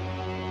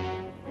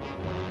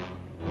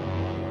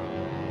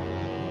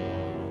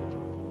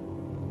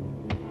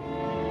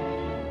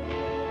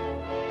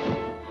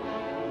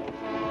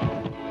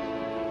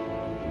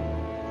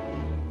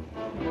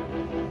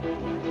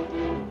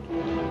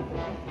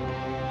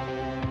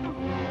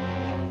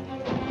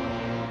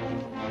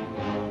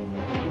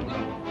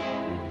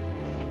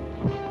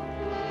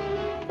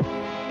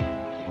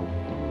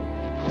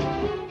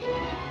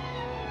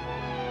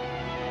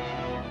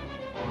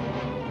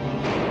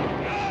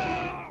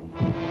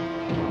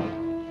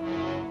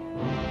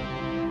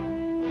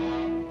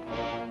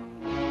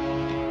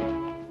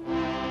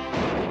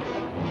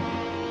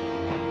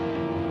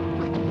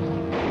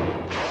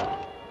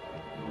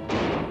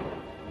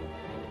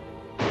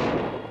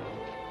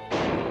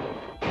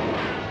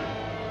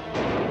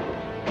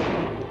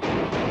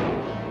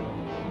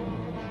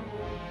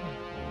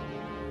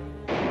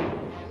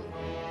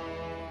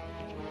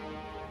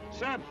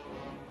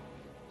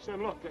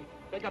 Sam, look,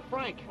 they got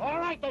Frank. All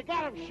right, they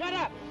got him. Shut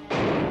up.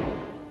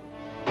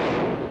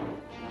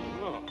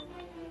 Oh.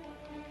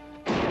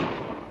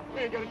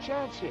 We ain't got a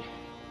chance here.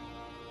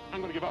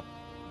 I'm gonna give up.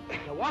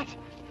 You what?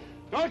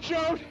 Don't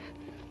shoot.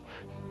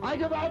 I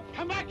give up.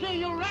 Come back here,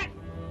 you rat.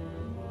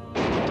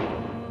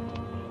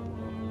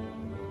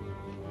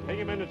 Take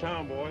him into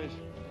town, boys.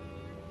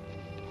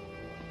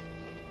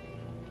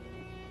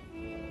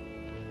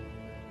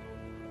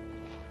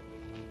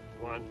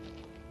 Come on.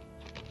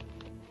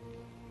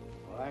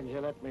 Why'd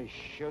you let me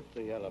shoot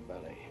the yellow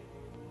belly?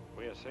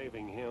 We are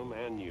saving him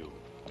and you.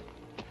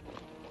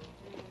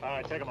 All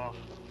right, take them off.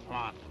 Come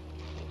on.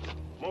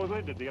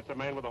 Mosley, did you get the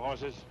man with the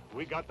horses?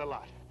 We got the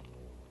lot.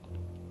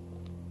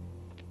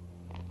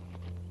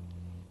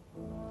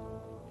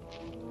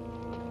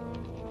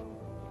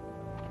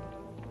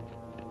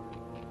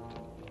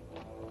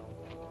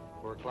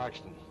 Poor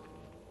Claxton.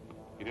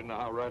 He didn't know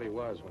how right he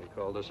was when he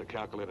called this a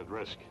calculated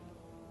risk.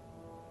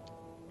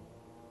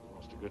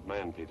 Lost a good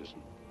man,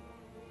 Peterson.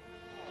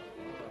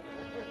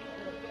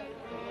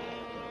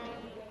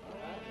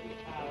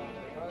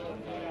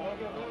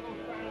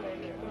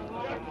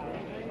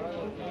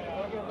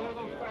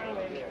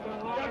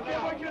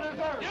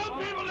 You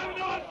people have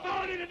no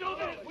authority to do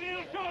this!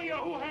 We'll show you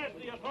who has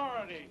the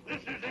authority!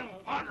 This is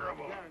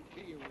imponderable!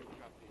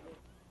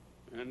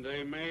 And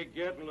they may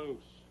get loose.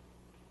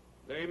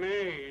 They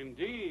may,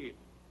 indeed.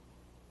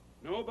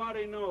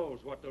 Nobody knows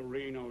what the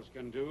Renos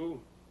can do.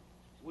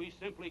 We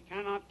simply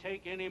cannot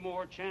take any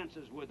more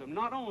chances with them,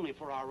 not only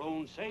for our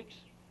own sakes,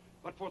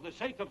 but for the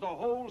sake of the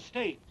whole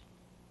state.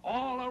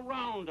 All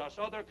around us,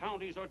 other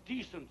counties are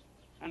decent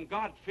and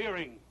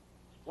God-fearing,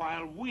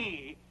 while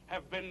we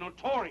have been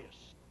notorious.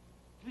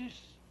 This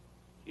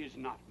is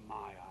not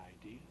my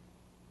idea.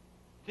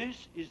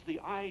 This is the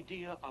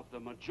idea of the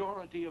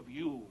majority of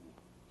you.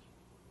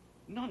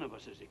 None of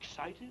us is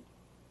excited.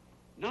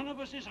 None of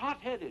us is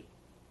hot-headed.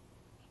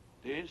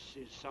 This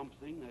is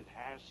something that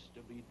has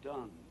to be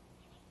done.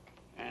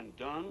 And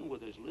done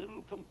with as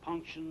little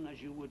compunction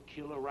as you would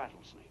kill a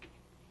rattlesnake.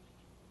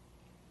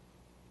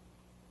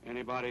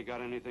 Anybody got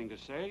anything to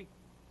say?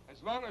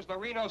 As long as the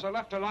Renos are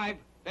left alive,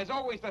 there's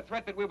always the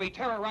threat that we'll be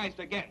terrorized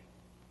again.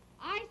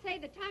 I say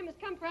the time has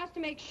come for us to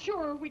make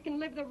sure we can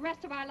live the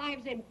rest of our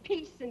lives in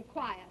peace and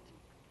quiet.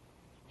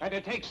 And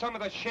to take some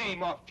of the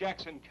shame off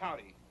Jackson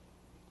County.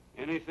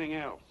 Anything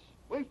else?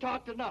 We've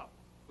talked enough.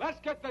 Let's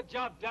get the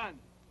job done.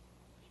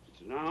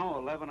 It's now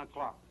 11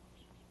 o'clock.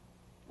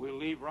 We'll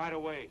leave right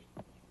away.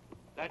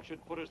 That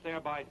should put us there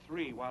by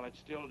 3 while it's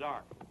still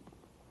dark.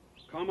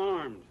 Come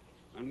armed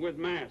and with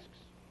masks.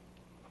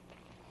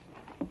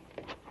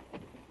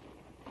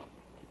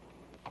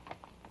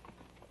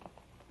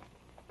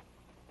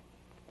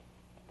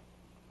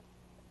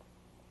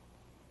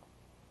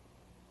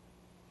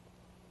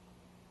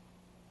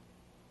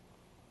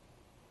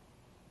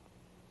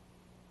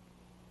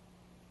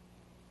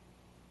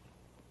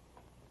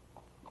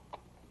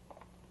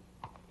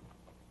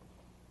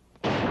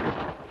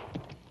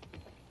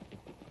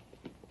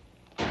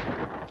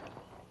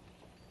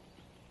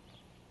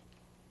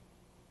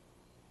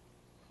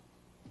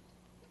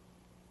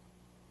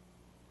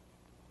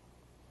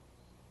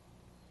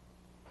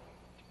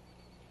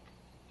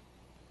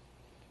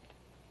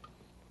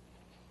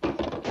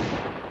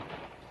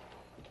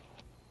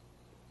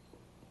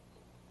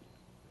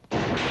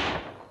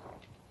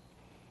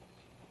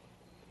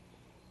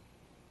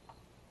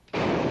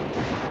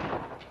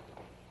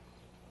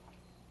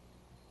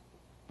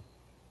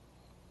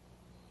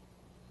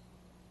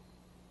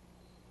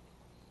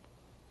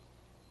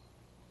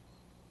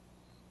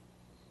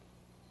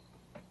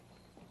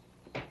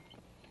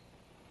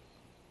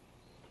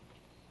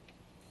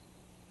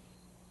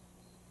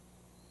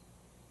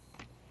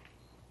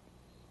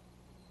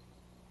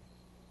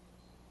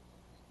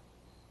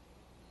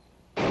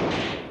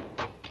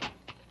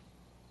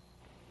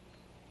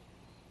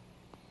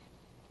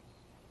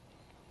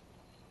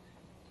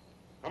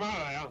 Come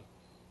on, Al.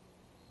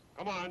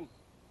 Come on.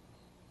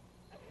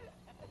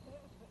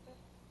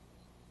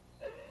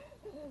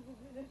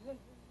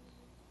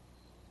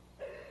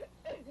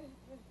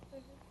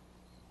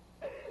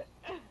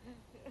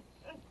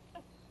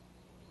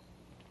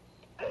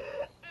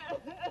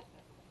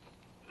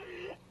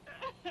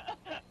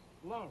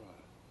 Laura.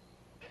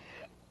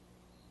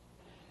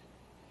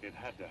 It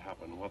had to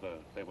happen, whether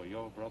they were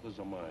your brothers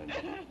or mine.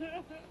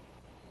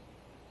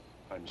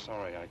 I'm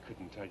sorry I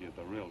couldn't tell you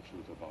the real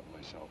truth about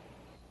myself.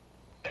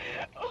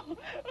 Oh,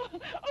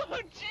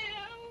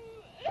 Jim!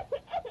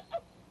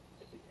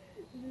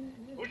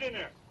 Who's in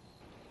there?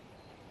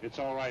 It's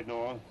all right,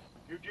 Noah.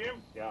 You,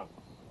 Jim? Yeah.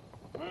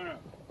 Well,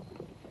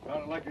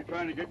 sounded like you're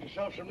trying to get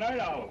yourself some night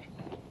owls.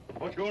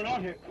 What's going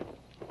on here?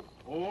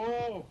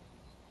 Oh.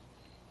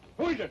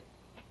 Who is it?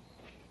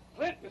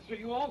 Clint, Mr.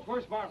 Ewald,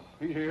 where's Barlow?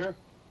 He's here.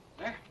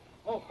 There?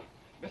 Oh,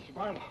 Mr.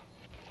 Barlow.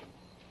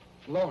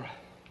 Laura.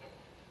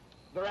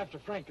 They're after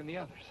Frank and the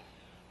others.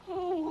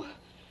 Oh.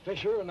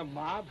 Fisher and the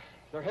mob.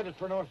 They're headed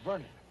for North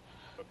Vernon.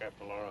 Look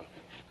after Laura.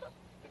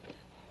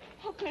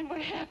 Oh, Clint,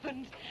 what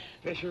happened?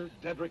 Fisher,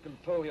 Dedrick, and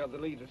Foley are the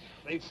leaders.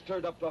 They've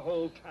stirred up the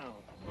whole town.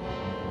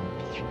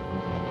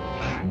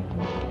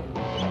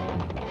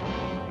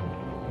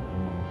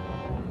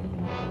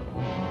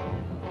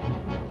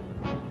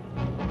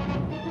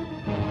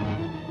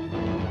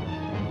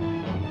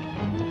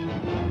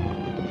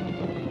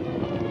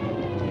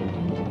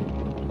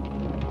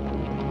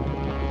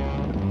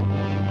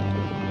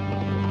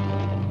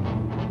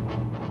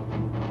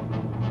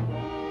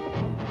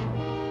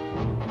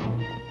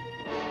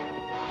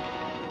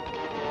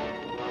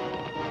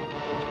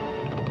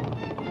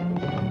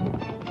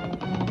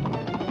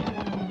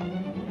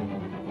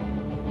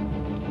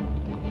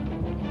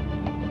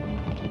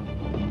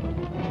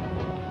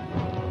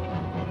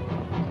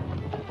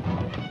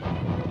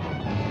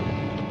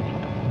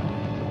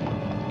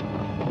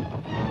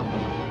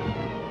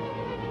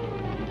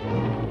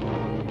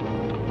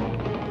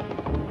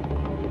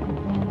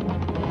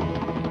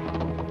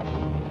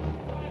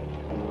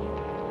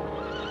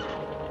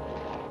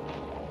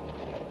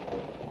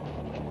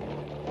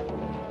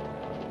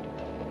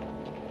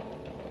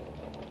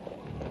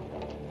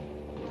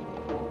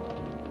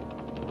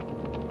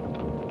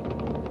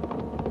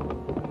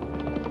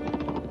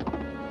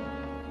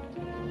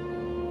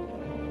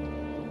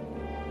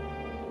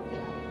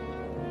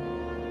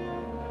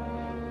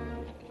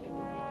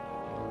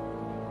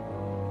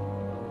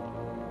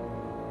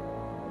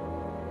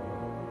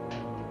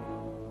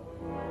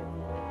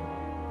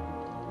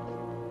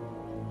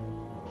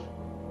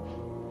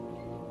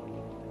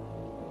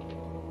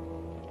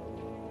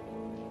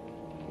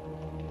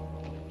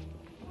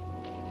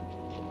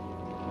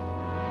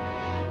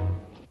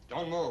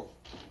 Don't move.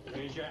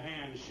 Raise your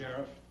hand,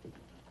 Sheriff.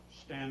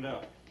 Stand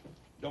up.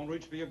 Don't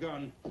reach for your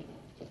gun.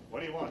 What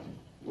do you want?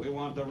 We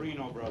want the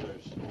Reno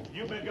Brothers.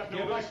 You men got no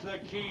Give right. us the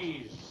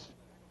keys.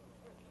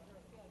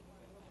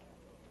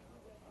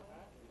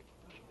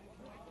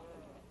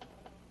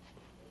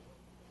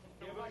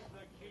 Give us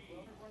the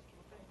keys.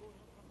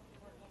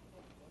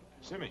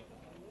 Simmy,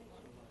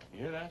 you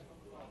hear that?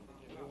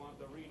 We want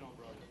the Reno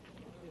Brothers.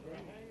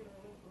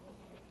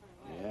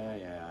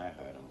 Yeah, I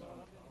heard him.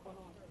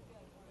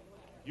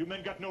 You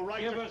men got no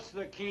right Give to... us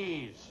the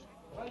keys.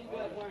 Why you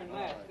guys wearing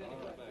masks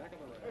anyway?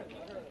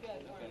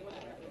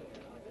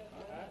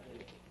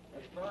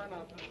 Let's burn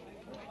up.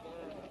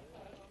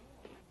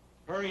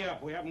 Hurry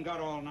up. We haven't got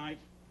all night.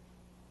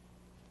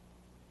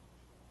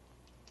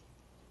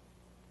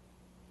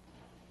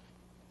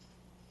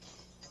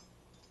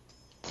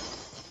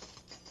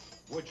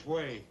 Which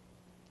way?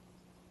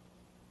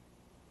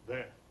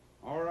 There.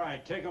 All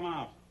right, take them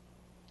out.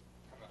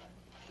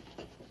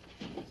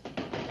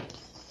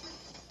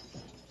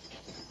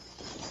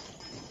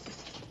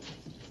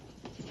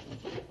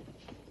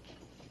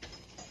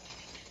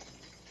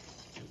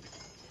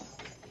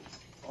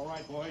 All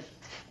right, boys.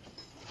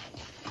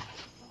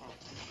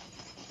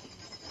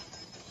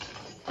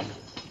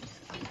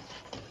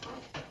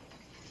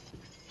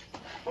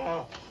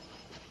 Oh.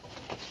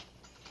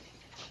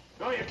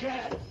 No, you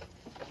can't.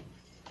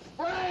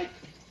 Frank!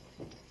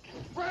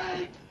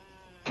 Frank!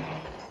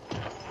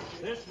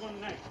 This one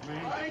next,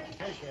 man. Frank!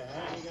 Yes, you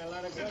have. You got a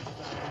lot of guts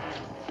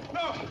on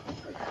No!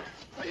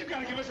 No, you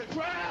gotta give us a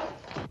trial!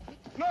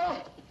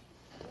 No!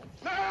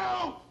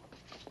 No!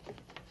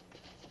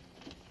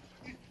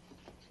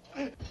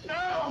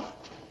 No!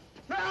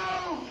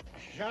 No!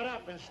 Shut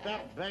up and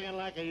stop begging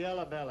like a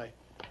yellow belly.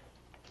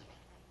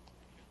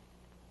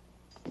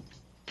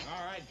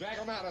 All right, drag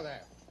him out of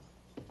there.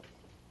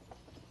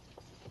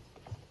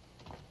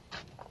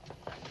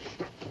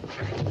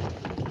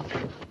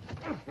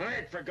 I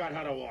ain't forgot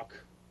how to walk.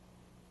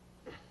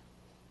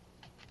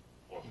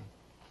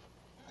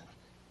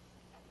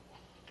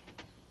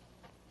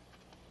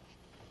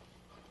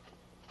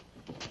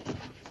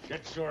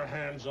 Get your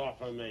hands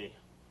off of me.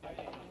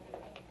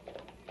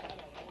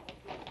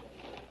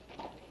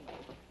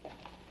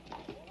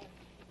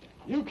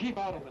 You keep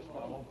out of this,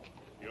 fellow.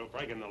 You're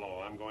breaking the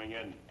law. I'm going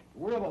in.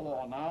 We're the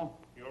law now.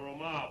 You're a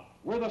mob.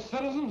 We're the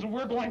citizens, and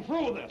we're going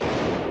through with this.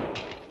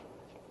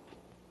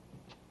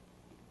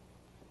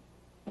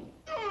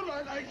 Don't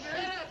like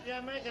that!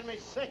 You're making me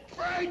sick.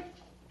 Right!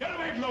 Get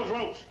away from those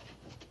ropes!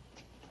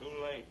 Too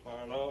late,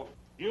 Barlow.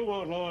 You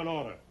want law and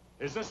order.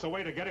 Is this the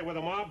way to get it with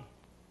the mob?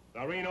 The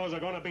Renos are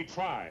going to be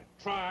tried.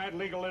 Tried,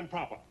 legal, and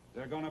proper.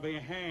 They're going to be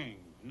hanged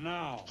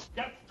now.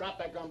 Drop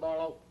that gun,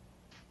 Barlow.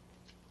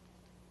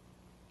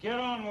 Get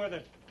on with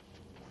it.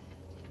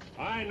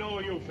 I know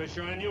you,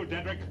 Fisher, and you,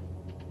 Dedrick.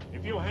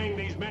 If you hang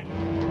these men...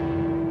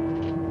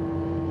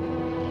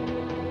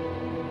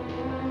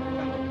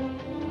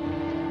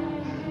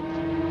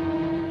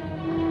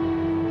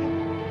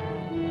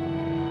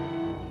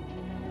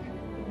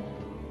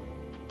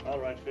 All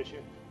right,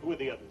 Fisher. Who are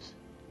the others?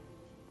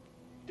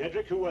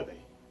 Dedrick, who are they?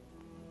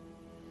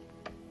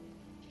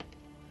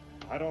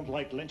 I don't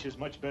like lynches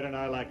much better than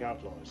I like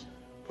outlaws.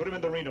 Put him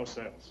in the Reno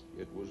cells.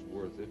 It was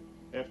worth it.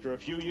 After a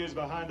few years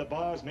behind the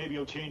bars, maybe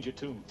you'll change your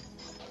tune.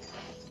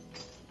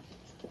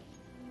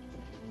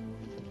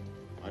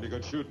 Mighty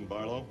good shooting,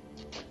 Barlow.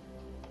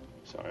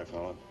 Sorry,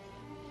 fella.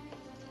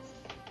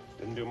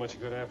 Didn't do much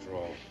good after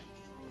all.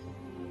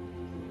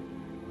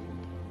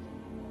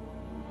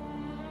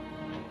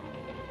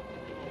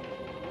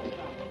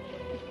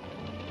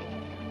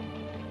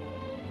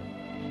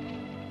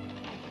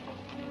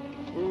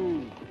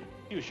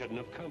 You shouldn't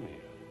have come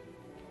here.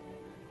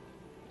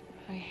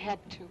 I had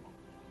to.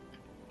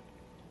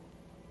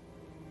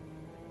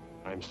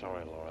 I'm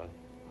sorry, Laura.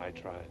 I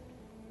tried.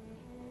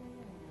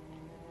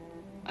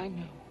 I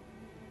know.